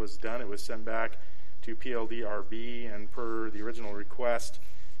neighborhood. That was done. It was sent back to PLDRB, and per the original request,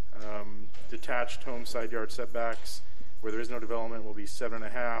 detached home side yard setbacks where there is no development will be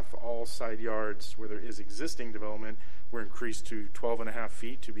 7.5. All side yards where there is existing development were increased to 12.5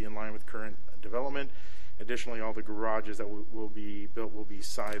 feet to be in line with current development. Additionally, all the garages that will be built will be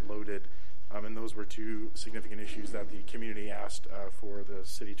side loaded. And those were two significant issues that the community asked for the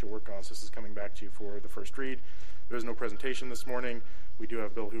city to work on. So this is coming back to you for the first read. There is no presentation this morning. We do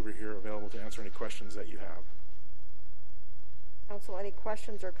have Bill Hoover here available to answer any questions that you have. Council, any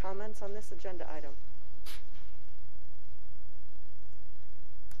questions or comments on this agenda item?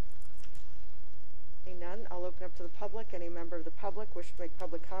 Seeing none, I'll open up to the public. Any member of the public wish to make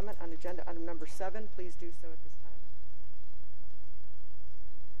public comment on agenda item number 7, please do so at this time.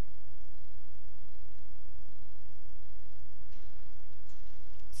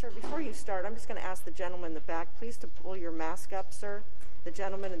 Sir, before you start, I'm just going to ask the gentleman in the back, please to pull your mask up, sir. The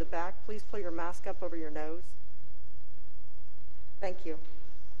gentleman in the back, please pull your mask up over your nose. Thank you.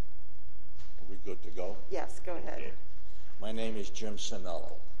 Are we good to go? Yes, go ahead. Okay. My name is Jim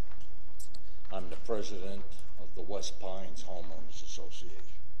Sinello. I'm the president of the West Pines Homeowners Association.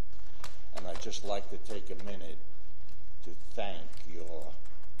 And I'd just like to take a minute to thank your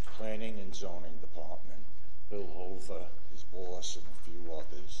Planning and Zoning Department, Bill Hoover, his boss, and a few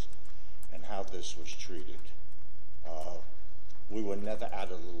others, and how this was treated. We were never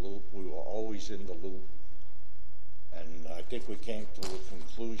out of the loop. We were always in the loop. And I think we came to a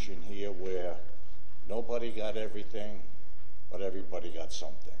conclusion here where nobody got everything, but everybody got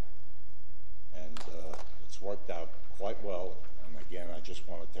something. And it's worked out quite well. And again, I just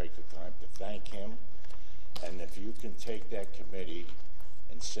want to take the time to thank him. And if you can take that committee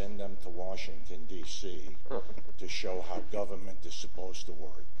and send them to Washington, D.C. to show how government is supposed to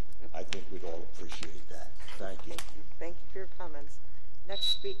work, I think we'd all appreciate that. Thank you. Thank you for your comments. Next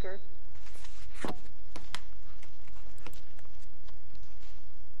speaker.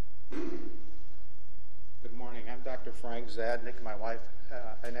 Good morning. I'm Dr. Frank Zadnik. My wife,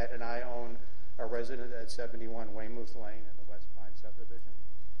 Annette, and I own a residence at 71 Weymouth Lane in the West Pine subdivision.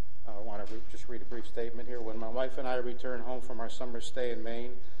 I want to just read a brief statement here. When my wife and I returned home from our summer stay in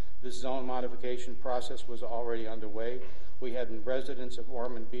Maine, this zone modification process was already underway. We had been residents of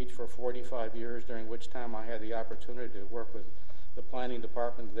Ormond Beach for 45 years, during which time I had the opportunity to work with the planning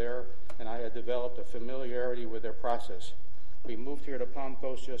department there, and I had developed a familiarity with their process. We moved here to Palm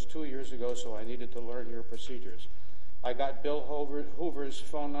Coast just 2 years ago, so I needed to learn your procedures. I got Bill Hoover's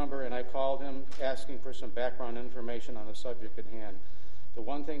phone number, and I called him asking for some background information on the subject at hand. The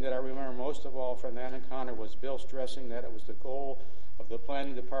one thing that I remember most of all from that encounter was Bill stressing that it was the goal of the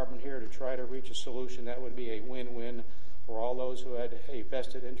planning department here to try to reach a solution that would be a win-win for all those who had a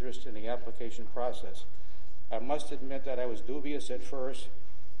vested interest in the application process. I must admit that I was dubious at first,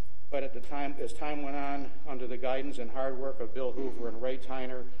 but at the time, as time went on, under the guidance and hard work of Bill Hoover and Ray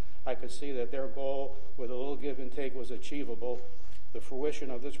Tyner, I could see that their goal, with a little give and take, was achievable. The fruition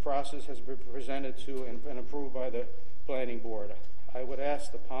of this process has been presented to and been approved by the planning board. I would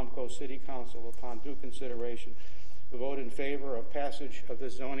ask the Palm Coast City Council, upon due consideration, to vote in favor of passage of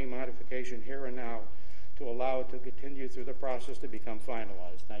this zoning modification here and now to allow it to continue through the process to become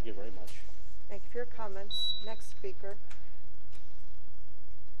finalized. Thank you very much. Thank you for your comments. Next speaker.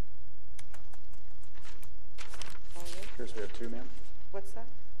 It appears we have two, ma'am. What's that?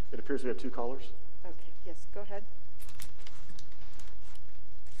 It appears we have two callers. Okay, yes, go ahead.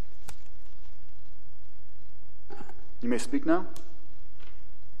 You may speak now.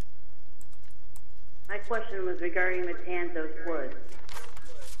 My question was regarding Matanzas Woods.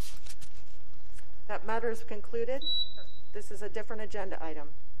 That matter is concluded. This is a different agenda item.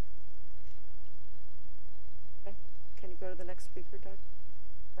 Okay. Can you go to the next speaker, Doug?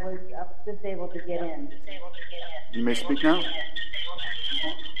 I was disabled to get in. You may speak now.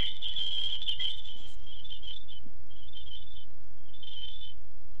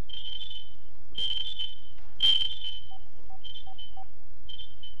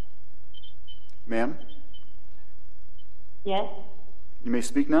 Ma'am? Yes? You may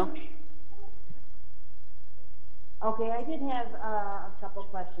speak now. Okay, I did have a couple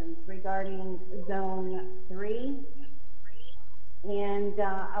questions regarding Zone 3. And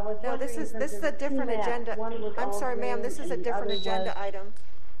I was No, this is a different agenda. I'm sorry, ma'am, this is a different agenda item.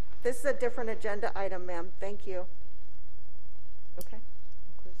 This is a different agenda item, ma'am. Thank you. Okay.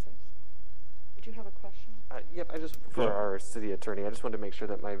 Did you have a question? Yep, for our city attorney, I just wanted to make sure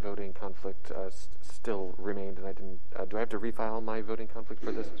that my voting conflict still remained, and I didn't. Do I have to refile my voting conflict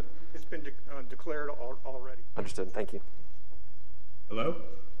for this? It's been declared already. Understood. Thank you. Hello?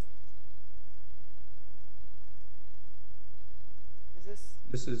 Is this?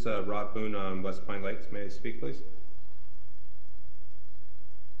 This is Rob Boone on West Pine Lakes. May I speak, please?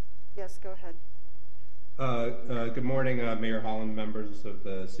 Yes, go ahead. Good morning, Mayor Holland, members of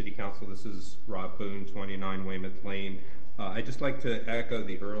the City Council. This is Rob Boone, 29 Weymouth Lane. I'd just like to echo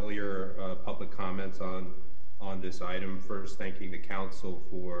the earlier public comments on this item. First, thanking the Council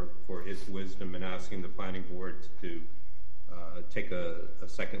for its wisdom in asking the Planning Board to take a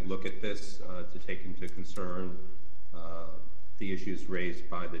second look at this, to take into concern the issues raised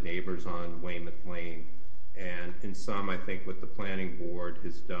by the neighbors on Weymouth Lane. And in sum, I think what the Planning Board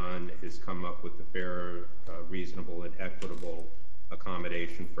has done is come up with a fair, reasonable, and equitable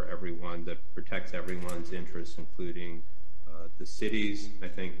accommodation for everyone that protects everyone's interests, including the cities. I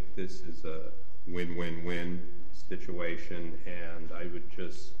think this is a win-win-win situation, and I would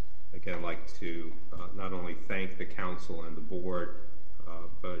just, again, like to not only thank the Council and the Board,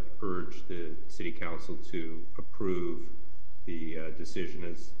 but urge the City Council to approve the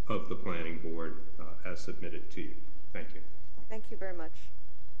decision of the Planning Board as submitted to you. Thank you. Thank you very much.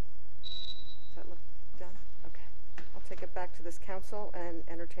 Does that look done? Okay. I'll take it back to this council and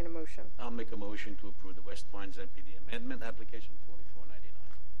entertain a motion. I'll make a motion to approve the West Pines MPD amendment application 4499.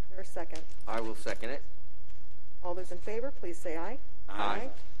 Is there a second? I will second it. All those in favor, please say aye. Aye.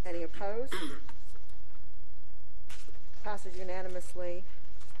 Any opposed? Passes unanimously.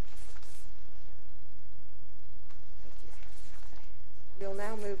 We'll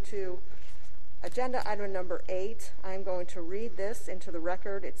now move to agenda item number 8. I'm going to read this into the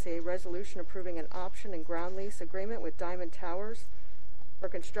record. It's a resolution approving an option and ground lease agreement with Diamond Towers for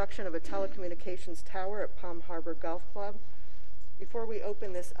construction of a telecommunications tower at Palm Harbor Golf Club. Before we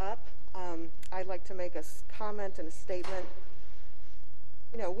open this up, I'd like to make a comment and a statement.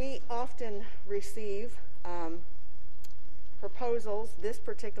 You know, we often receive proposals. This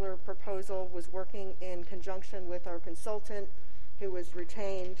particular proposal was working in conjunction with our consultant, who was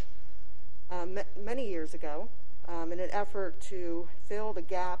retained many years ago in an effort to fill the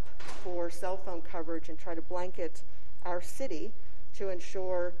gap for cell phone coverage and try to blanket our city to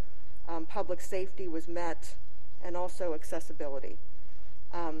ensure public safety was met and also accessibility.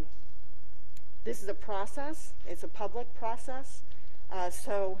 This is a process. It's a public process.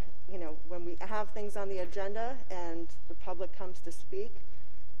 So, you know, when we have things on the agenda and the public comes to speak,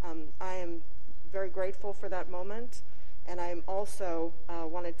 I am very grateful for that moment. And I also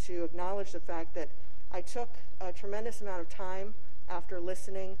wanted to acknowledge the fact that I took a tremendous amount of time after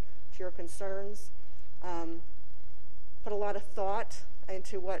listening to your concerns, put a lot of thought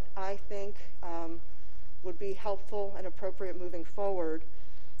into what I think would be helpful and appropriate moving forward.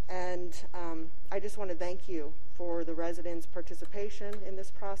 And I just want to thank you for the residents' participation in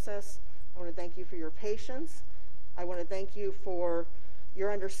this process. I want to thank you for your patience. I want to thank you for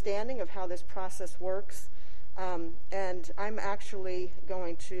your understanding of how this process works. And I'm actually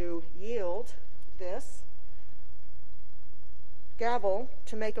going to yield this gavel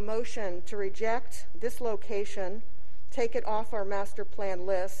to make a motion to reject this location, take it off our master plan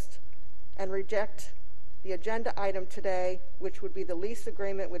list, and reject the agenda item today, which would be the lease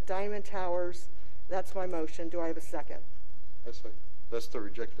agreement with Diamond Towers. That's my motion. Do I have a second? I second. That's the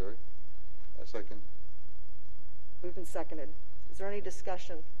rejector, right? I second. Moved and seconded. Is there any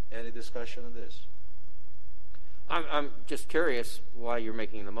discussion? Any discussion on this? I'm just curious why you're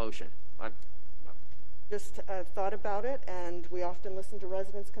making the motion. Just thought about it, and we often listen to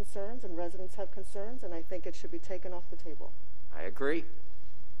residents' concerns, and residents have concerns, and I think it should be taken off the table. I agree.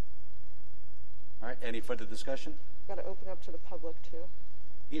 All right, any further discussion? Got to open up to the public, too.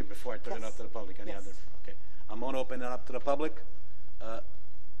 Here, before I turn it up to the public, any other? Okay, I'm going to open it up to the public.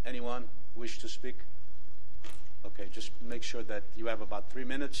 Anyone wish to speak? Okay, just make sure that you have about 3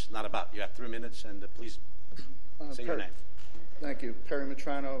 minutes. Not about, you have 3 minutes, and please say your name. Thank you. Perry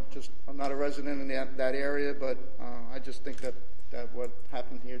Matrano. I'm not a resident in that area, but I just think that what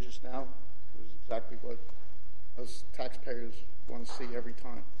happened here just now was exactly what us taxpayers want to see every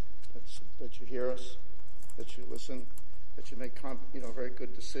time. That you hear us, that you listen, that you make very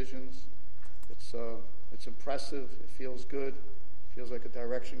good decisions. It's impressive. It feels good. It feels like a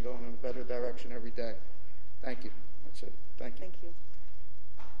direction going in a better direction every day. Thank you. That's it. Thank you. Thank you.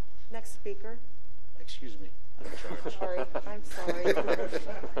 Next speaker. Excuse me. I'm in charge. Sorry, I'm sorry. Go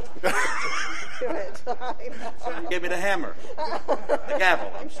ahead. You gave me the hammer. The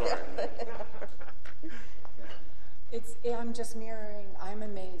gavel, I'm sorry. I'm just mirroring. I'm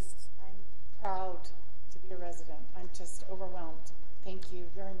amazed. I'm proud to be a resident. I'm just overwhelmed. Thank you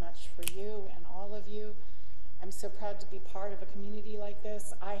very much for you and all of you. I'm so proud to be part of a community like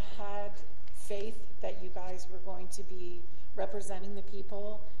this. I had faith that you guys were going to be representing the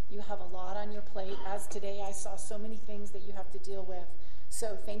people. You have a lot on your plate. As today, I saw so many things that you have to deal with.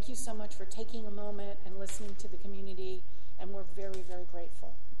 So thank you so much for taking a moment and listening to the community, and we're very, very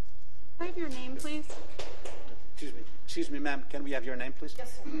grateful. Can I have your name, please? Excuse me, ma'am. Can we have your name, please?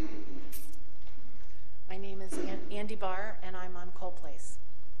 Yes, sir. My name is Andy Barr, and I'm on Cole Place.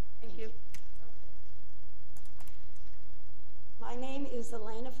 Thank you. My name is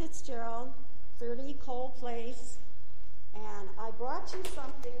Elena Fitzgerald, 30 Cole Place, and I brought you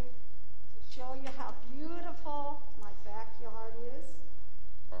something to show you how beautiful my backyard is.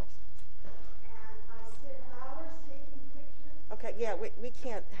 And I spent hours taking pictures. Okay, yeah, we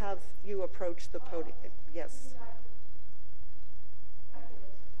can't have you approach the podium. Yes.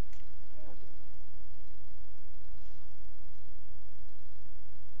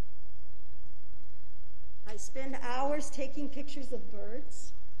 I spend hours taking pictures of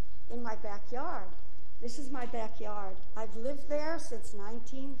birds in my backyard. This is my backyard. I've lived there since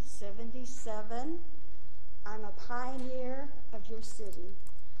 1977. I'm a pioneer of your city.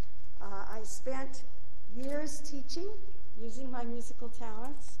 I spent years teaching, using my musical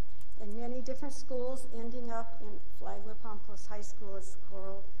talents in many different schools, ending up in Flagler Palm Coast High School as a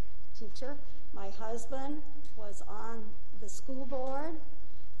choral teacher. My husband was on the school board.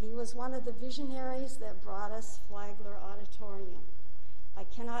 He was one of the visionaries that brought us Flagler Auditorium. I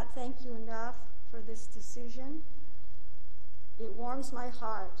cannot thank you enough for this decision. It warms my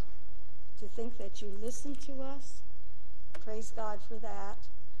heart to think that you listen to us. Praise God for that.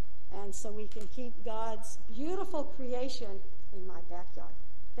 And so we can keep God's beautiful creation in my backyard.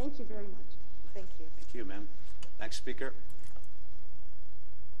 Thank you very much. Thank you. Thank you, ma'am. Next speaker.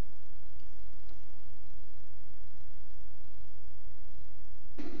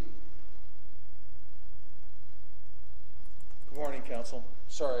 Good morning, Council.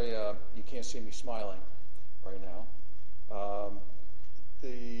 Sorry you can't see me smiling right now.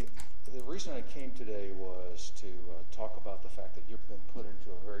 The reason I came today was to talk about the fact that you've been put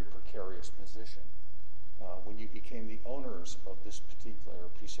into a very precarious position. When you became the owners of this particular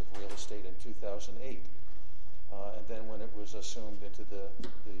piece of real estate in 2008, and then when it was assumed into the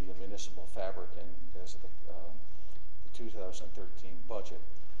municipal fabric and as of the 2013 budget.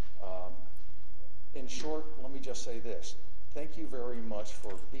 In short, let me just say this. Thank you very much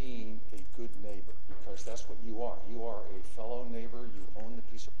for being a good neighbor, because that's what you are. You are a fellow neighbor. You own the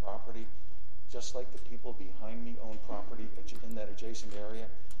piece of property, just like the people behind me own property in that adjacent area.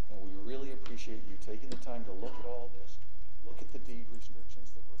 And we really appreciate you taking the time to look at all this, look at the deed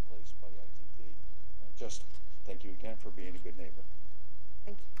restrictions that were placed by ITD, and just thank you again for being a good neighbor.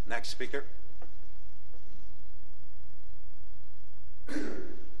 Thank you. Next speaker.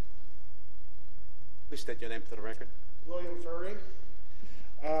 Please state your name for the record. William Furry.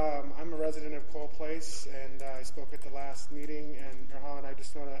 I'm a resident of Cole Place, and I spoke at the last meeting. And Rahan, I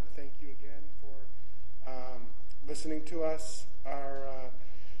just want to thank you again for listening to us.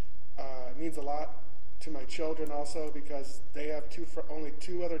 It means a lot to my children also, because they have only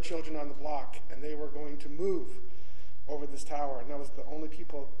two other children on the block, and they were going to move over this tower, and that was the only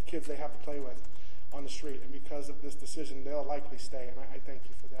kids they have to play with on the street. And because of this decision, they'll likely stay, and I thank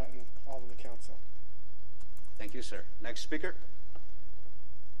you for that and all of the council. Thank you, sir. Next speaker.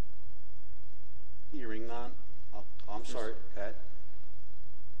 Hearing none. Oh, I'm sorry, Pat.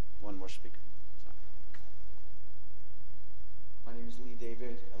 One more speaker. Sorry. My name is Lee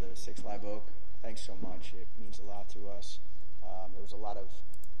David. I live at 6 Live Oak. Thanks so much. It means a lot to us. There was a lot of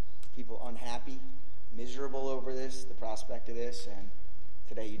people unhappy, miserable over this, the prospect of this, and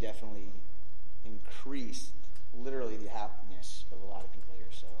today you definitely increased literally the happiness of a lot of people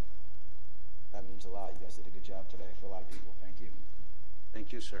here. So that means a lot. You guys did a good job today for a lot of people. Thank you.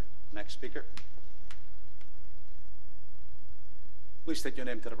 Thank you, sir. Next speaker. Please state your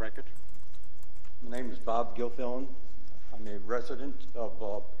name to the record. My name is Bob Gilfillan. I'm a resident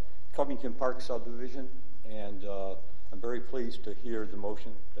of Covington Park subdivision, and I'm very pleased to hear the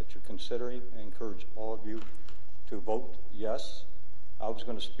motion that you're considering, and encourage all of you to vote yes. I was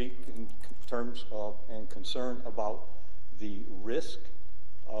going to speak in terms of and concern about the risk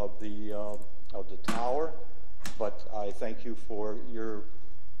of the tower, but I thank you for your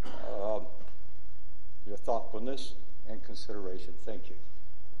thoughtfulness thoughtfulness and consideration. Thank you.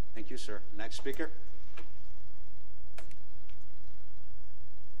 Thank you, sir. Next speaker.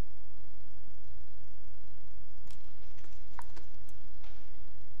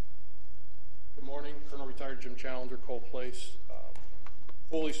 Good morning, Colonel Retired Jim Challenger, Cole Place.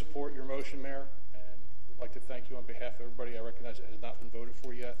 Fully support your motion, Mayor, and would like to thank you on behalf of everybody. I recognize it has not been voted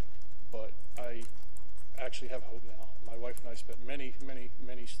for yet, but I actually have hope now. My wife and I spent many, many,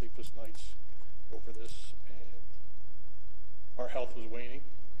 many sleepless nights over this, and our health was waning,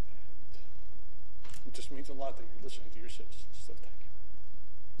 and it just means a lot that you're listening to your citizens, so thank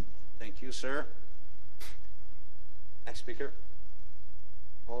you. Thank you, sir. Next speaker.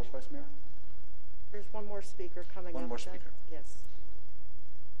 Wallace, Vice Mayor. There's one more speaker coming up. One more speaker. Yes.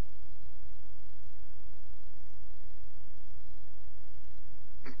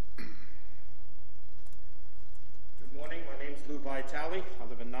 Good morning. My name is Lou Vitale. I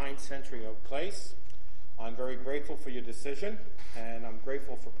live in 9 Century Oak Place. I'm very grateful for your decision, and I'm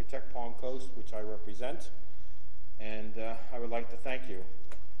grateful for Protect Palm Coast, which I represent, and I would like to thank you.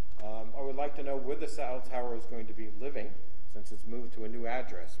 I would like to know where the cell tower is going to be living, since it's moved to a new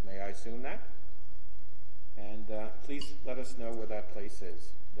address. May I assume that? And please let us know where that place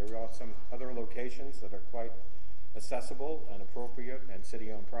is. There are some other locations that are quite accessible and appropriate and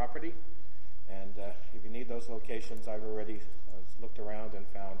city-owned property. And if you need those locations, I've already looked around and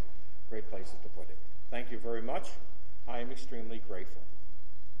found great places to put it. Thank you very much. I am extremely grateful.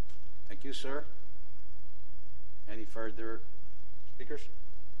 Thank you, sir. Any further speakers?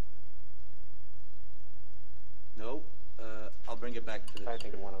 No? I'll bring it back to this. I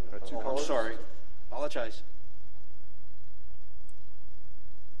think one of the I'm sorry. Apologize.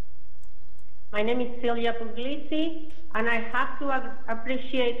 My name is Celia Puglisi, and I have to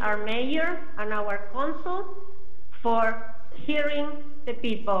appreciate our mayor and our council for hearing the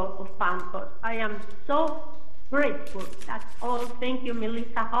people of Palm Coast. I am so grateful. That's all. Thank you,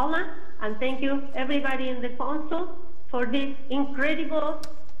 Melissa Holland, and thank you, everybody in the council, for this incredible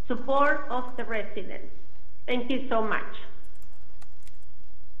support of the residents. Thank you so much.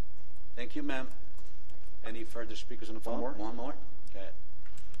 Thank you, ma'am. Any further speakers on the phone? One more. Okay.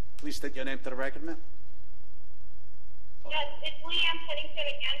 Please state your name to the record, ma'am. Yes, it's Leanne Pennington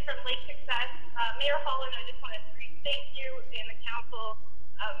again from Lake Success. Mayor Holland, I just want to thank you and the council.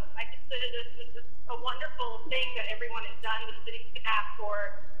 I consider this a wonderful thing that everyone has done, the city staff,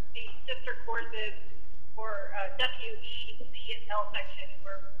 for the sister courses for WE, the ESL section.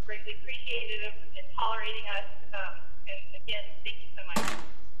 We're greatly appreciative in tolerating us. And again, thank you so much.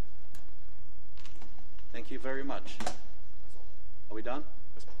 Thank you very much. Are we done?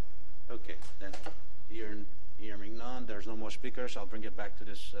 Okay, then hearing none, there's no more speakers. I'll bring it back to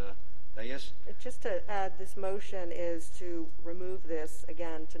this dais. Just to add, this motion is to remove this,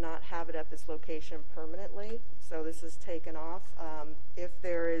 again, to not have it at this location permanently. So this is taken off. If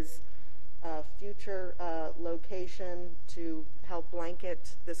there is a future location to help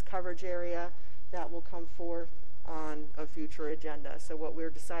blanket this coverage area, that will come forth on a future agenda. So what we're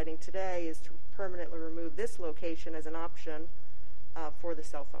deciding today is to permanently remove this location as an option for the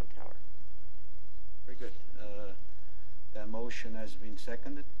cell phone tower. Very good. That motion has been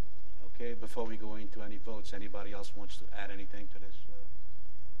seconded. Okay, before we go into any votes, anybody else wants to add anything to this?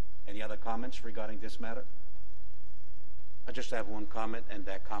 Any other comments regarding this matter? I just have one comment, and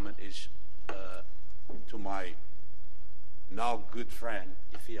that comment is to my now good friend,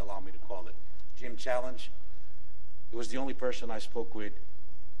 if he allow me to call it, Jim Challenge. He was the only person I spoke with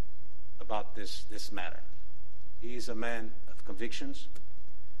about this matter. He is a man of convictions.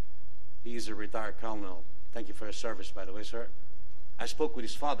 He is a retired colonel. Thank you for your service, by the way, sir. I spoke with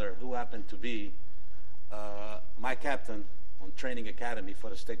his father, who happened to be my captain on training academy for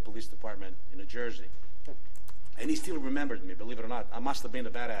the State Police Department in New Jersey. And he still remembered me, believe it or not. I must have been a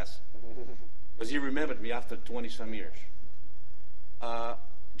badass, because he remembered me after 20-some years.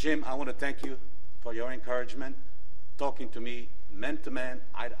 Jim, I want to thank you for your encouragement, talking to me man to man,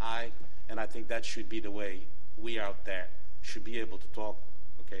 eye to eye, and I think that should be the way we out there should be able to talk,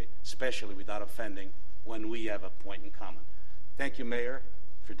 okay, especially without offending when we have a point in common. Thank you, Mayor,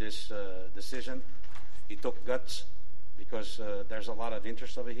 for this decision. It took guts, because there's a lot of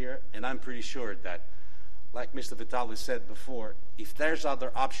interest over here, and I'm pretty sure that, like Mr. Vitale said before, if there's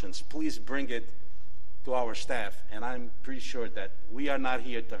other options, please bring it to our staff, and I'm pretty sure that we are not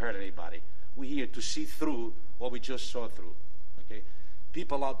here to hurt anybody. We're here to see through what we just saw through, okay?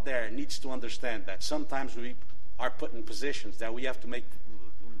 People out there needs to understand that sometimes we are put in positions that we have to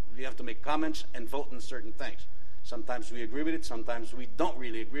make comments and vote on certain things. Sometimes we agree with it, sometimes we don't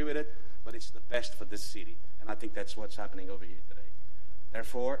really agree with it, but it's the best for this city, and I think that's what's happening over here today.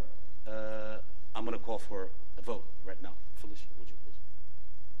 Therefore, I'm going to call for a vote right now. Felicia, would you please?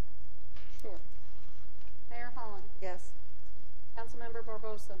 Sure. Mayor Holland? Yes. Councilmember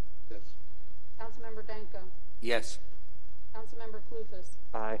Barbosa? Yes. Councilmember Danko? Yes. Councilmember Clufus?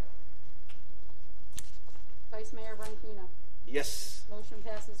 Aye. Vice Mayor Branquinho? Yes. Motion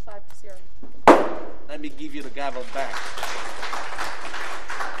passes 5-0. Let me give you the gavel back.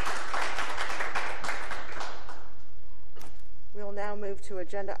 We will now move to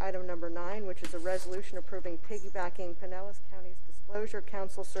agenda item number 9, which is a resolution approving piggybacking Pinellas County's Disclosure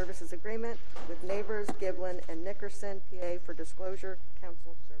Council Services Agreement with Neighbors, Giblin, and Nickerson, PA for Disclosure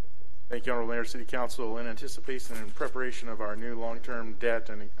Council Services. Thank you, Honorable Mayor, City Council. In anticipation and in preparation of our new long-term debt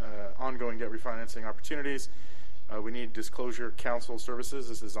and ongoing debt refinancing opportunities, we need Disclosure Council Services.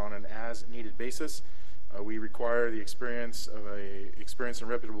 This is on an as-needed basis. We require the experience of an experienced and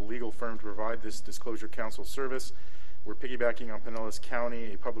reputable legal firm to provide this Disclosure Council service. We're piggybacking on Pinellas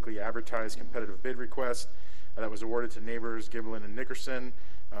County, a publicly advertised competitive bid request that was awarded to Neighbors, Giblin, and Nickerson.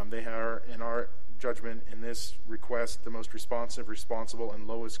 They are, in our judgment, in this request, the most responsive, responsible, and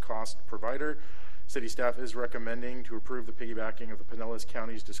lowest cost provider. City staff is recommending to approve the piggybacking of the Pinellas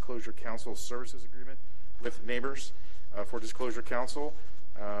County's Disclosure Council Services Agreement with Neighbors for Disclosure Council.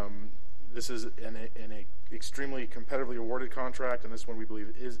 This is an extremely competitively awarded contract, and this one we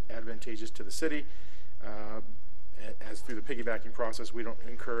believe is advantageous to the city. As through the piggybacking process, we don't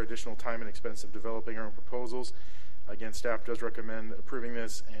incur additional time and expense of developing our own proposals. Again, staff does recommend approving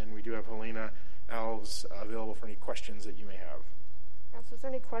this, and we do have Helena Alves available for any questions that you may have. Council, is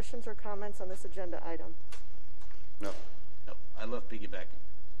there any questions or comments on this agenda item? No. No. I love piggybacking.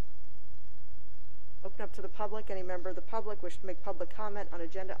 Open up to the public. Any member of the public wish to make public comment on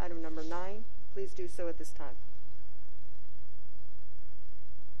agenda item number 9, please do so at this time.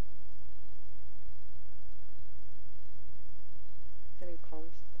 Any callers?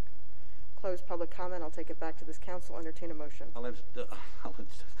 Close public comment. I'll take it back to this council. Entertain a motion. I'll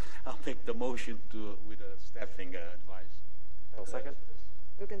make the motion with a staffing advice. I'll second.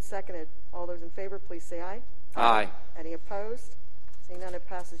 Moved and seconded. All those in favor, please say aye. Aye. Any opposed? Seeing none, it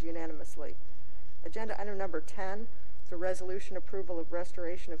passes unanimously. Agenda item number 10 is a resolution approval of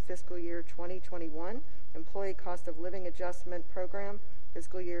restoration of fiscal year 2021 employee cost of living adjustment program,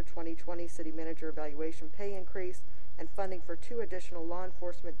 fiscal year 2020 city manager evaluation pay increase, and funding for 2 additional law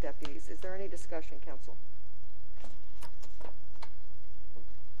enforcement deputies. Is there any discussion, council?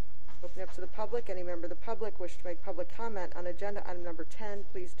 Open up to the public. Any member of the public wish to make public comment on agenda item number 10,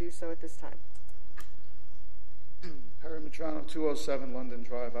 please do so at this time. Perry Matrano, 207 London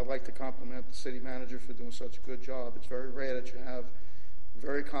Drive. I'd like to compliment the city manager for doing such a good job. It's very rare that you have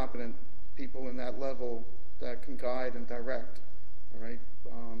very competent people in that level that can guide and direct. All right,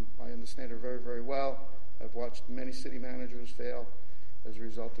 I understand her very, very well. I've watched many city managers fail as a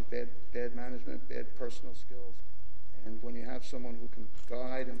result of bad management, bad personal skills. And when you have someone who can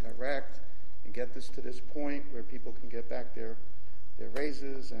guide and direct and get this to this point where people can get back their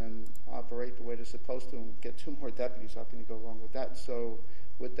raises and operate the way they're supposed to and get 2 more deputies, how can you go wrong with that? So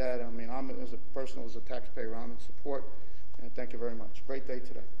with that, I mean, I'm as a taxpayer, I'm in support, and thank you very much. Great day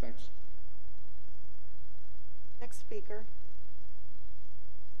today. Thanks. Next speaker.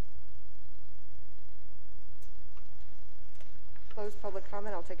 Close public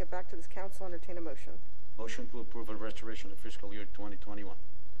comment. I'll take it back to this council. Entertain a motion. Motion to approve a restoration of fiscal year 2021.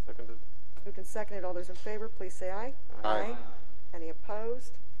 Seconded. Moved and seconded. All those in favor, please say aye. Aye. Any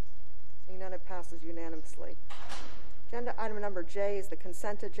opposed? Seeing none, it passes unanimously. Agenda item number J is the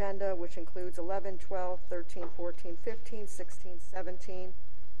consent agenda, which includes 11, 12, 13, 14, 15, 16, 17.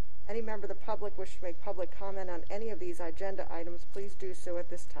 Any member of the public wish to make public comment on any of these agenda items, please do so at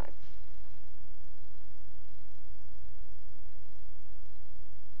this time.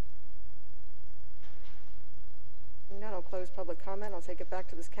 None. I'll close public comment. I'll take it back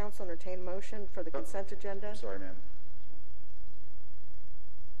to this council. Entertain motion for the consent agenda. Sorry, ma'am.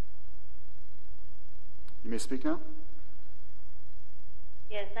 You may speak now.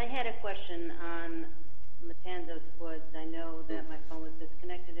 Yes, I had a question on Matanzas Woods. I know that my phone was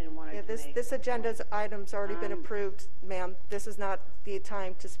disconnected and wanted to make... This agenda's item's already been approved, ma'am. This is not the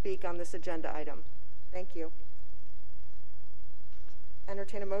time to speak on this agenda item. Thank you.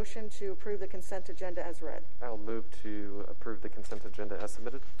 Entertain a motion to approve the consent agenda as read. I'll move to approve the consent agenda as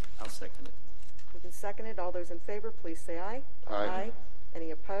submitted. I'll second it. Moved and seconded. All those in favor, please say aye. Aye. Any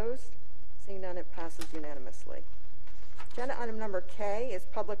opposed? Seeing none, it passes unanimously. Agenda item number K is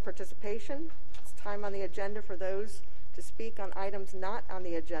public participation. It's time on the agenda for those to speak on items not on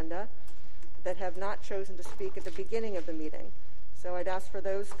the agenda that have not chosen to speak at the beginning of the meeting. So I'd ask for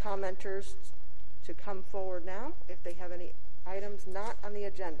those commenters to come forward now if they have any items not on the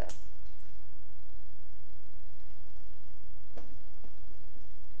agenda.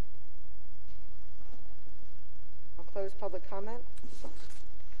 close public comment.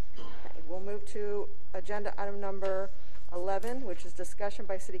 Okay, we'll move to agenda item number 11, which is discussion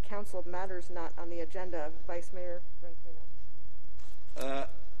by City Council of matters not on the agenda. Vice Mayor Branquinho.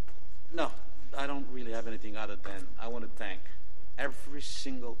 No, I don't really have anything other than I want to thank every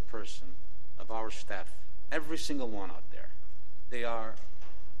single person of our staff, every single one out there. They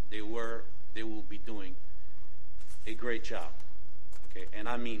will be doing a great job. Okay, and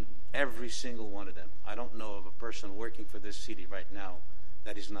I mean every single one of them. I don't know of a person working for this city right now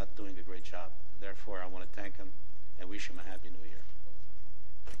that is not doing a great job. Therefore, I want to thank them and wish them a Happy New Year.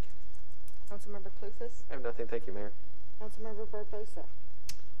 Thank you. Councilmember Clufus? I have nothing. Thank you, Mayor. Councilmember Barbosa?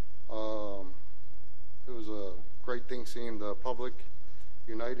 It was a great thing seeing the public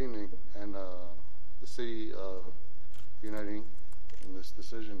uniting and the city uniting in this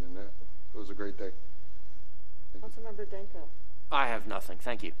decision, and it was a great day. Councilmember Danko? I have nothing.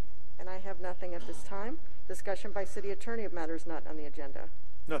 Thank you. And I have nothing at this time. Discussion by City Attorney of matters not on the agenda.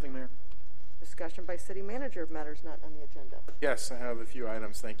 Nothing, Mayor. Discussion by City Manager of matters not on the agenda. Yes, I have a few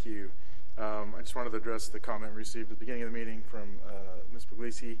items. Thank you. I just wanted to address the comment received at the beginning of the meeting from Ms.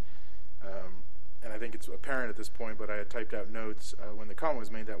 Puglisi. And I think it's apparent at this point, but I had typed out notes when the comment was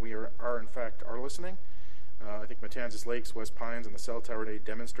made that we are in fact listening. I think Matanzas Lakes, West Pines, and the Cell Tower Day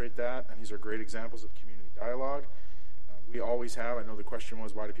demonstrate that, and these are great examples of community dialogue. We always have. I know the question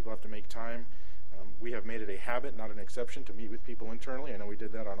was, why do people have to make time? We have made it a habit, not an exception, to meet with people internally. I know we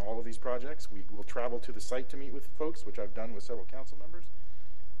did that on all of these projects. We will travel to the site to meet with folks, which I've done with several council members.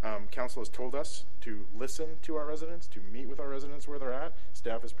 Council has told us to listen to our residents, to meet with our residents where they're at.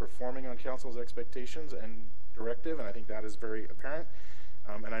 Staff is performing on council's expectations and directive, and I think that is very apparent.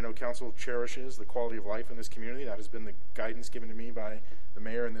 And I know council cherishes the quality of life in this community. That has been the guidance given to me by the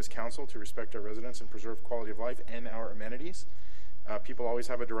mayor and this council to respect our residents and preserve quality of life and our amenities. People always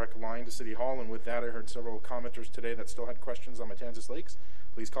have a direct line to City Hall, and with that, I heard several commenters today that still had questions on Matanzas Lakes.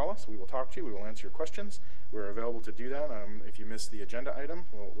 Please call us. We will talk to you. We will answer your questions. We're available to do that. If you missed the agenda item,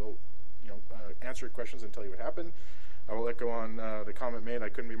 we'll answer your questions and tell you what happened. I will echo on the comment made. I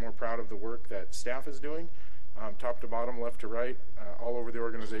couldn't be more proud of the work that staff is doing, top to bottom, left to right, all over the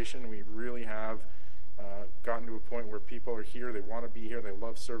organization. We really have gotten to a point where people are here. They want to be here. They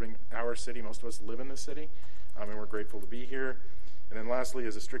love serving our city. Most of us live in this city, and we're grateful to be here. And then lastly,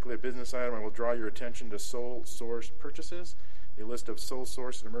 as a strictly a business item, I will draw your attention to sole source purchases. A list of sole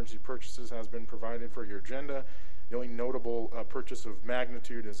source and emergency purchases has been provided for your agenda. The only notable purchase of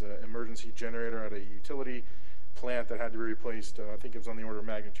magnitude is an emergency generator at a utility plant that had to be replaced. I think it was on the order of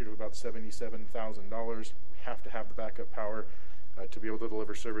magnitude of about $77,000. We have to have the backup power to be able to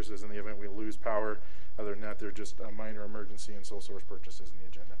deliver services in the event we lose power. Other than that, they're just a minor emergency and sole source purchases in the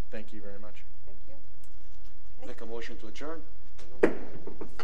agenda. Thank you very much. Thank you. Okay. Make a motion to adjourn.